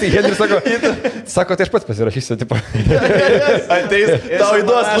 Geriausiai Henry sako, tai aš pats pasirašysiu, tipo. Ateis, tau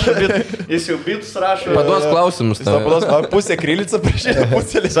įduos. Jis jau bitus rašo. Paduos klausimus. Pusė krylica prašyti,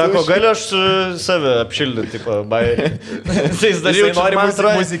 pusė lietuvių. Sako, galiu aš save apšildyti, tipo, bairį. Jis dar jau nori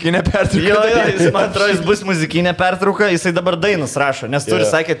muzikinę pertrauką. Jo, jis man atrodo, jis bus muzikinė pertrauka, jisai dabar dainas rašo, nes turi,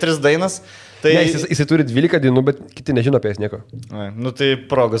 sakė, 3 dainas. Tai ne, jisai turi 12 dainų, bet kiti nežino apie jas nieko. Nu tai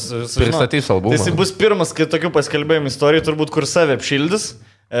progas. Pristatys albumą. Tai jisai bus pirmas, kai tokių paskelbėjimų istorijų, turbūt kur save apšildys.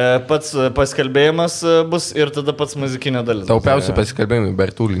 Pats paskelbėjimas bus ir tada pats muzikinė dalis. Taupiausi paskelbėjimai,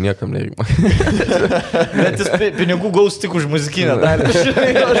 Bertulį niekam nereikia. Bet jis pinigų gaus tik už muzikinę dalį.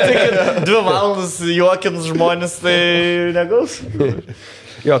 Tai 2 valandas juokins žmonės, tai negaus.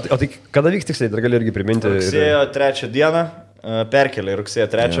 Jo, o tai kada vyks tiksliai, dar gali irgi priminti. Rugsėjo 3 dieną, perkelė rugsėjo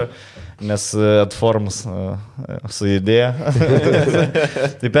 3, nes atformus sujudėjo.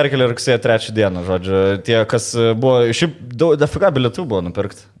 Tai perkelė rugsėjo 3 dieną, žodžiu. Tie, kas buvo, šiaip dafika bilietų buvo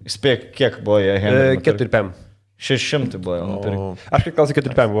nupirkti. Įspėk, kiek buvo jie? 4,5. 600 buvo nupirkti. Aš kai klausiu,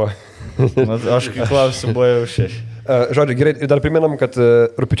 4,5 buvo. Aš kai klausiu, buvo jau 6. Žodžiu, gerai, dar priminam, kad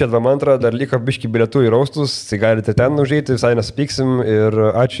rugpjūčio 22 dar liko biški bilietų į raustus, tai galite ten užeiti, visai nesupyksim ir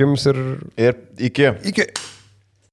ačiū Jums ir iki. Iki.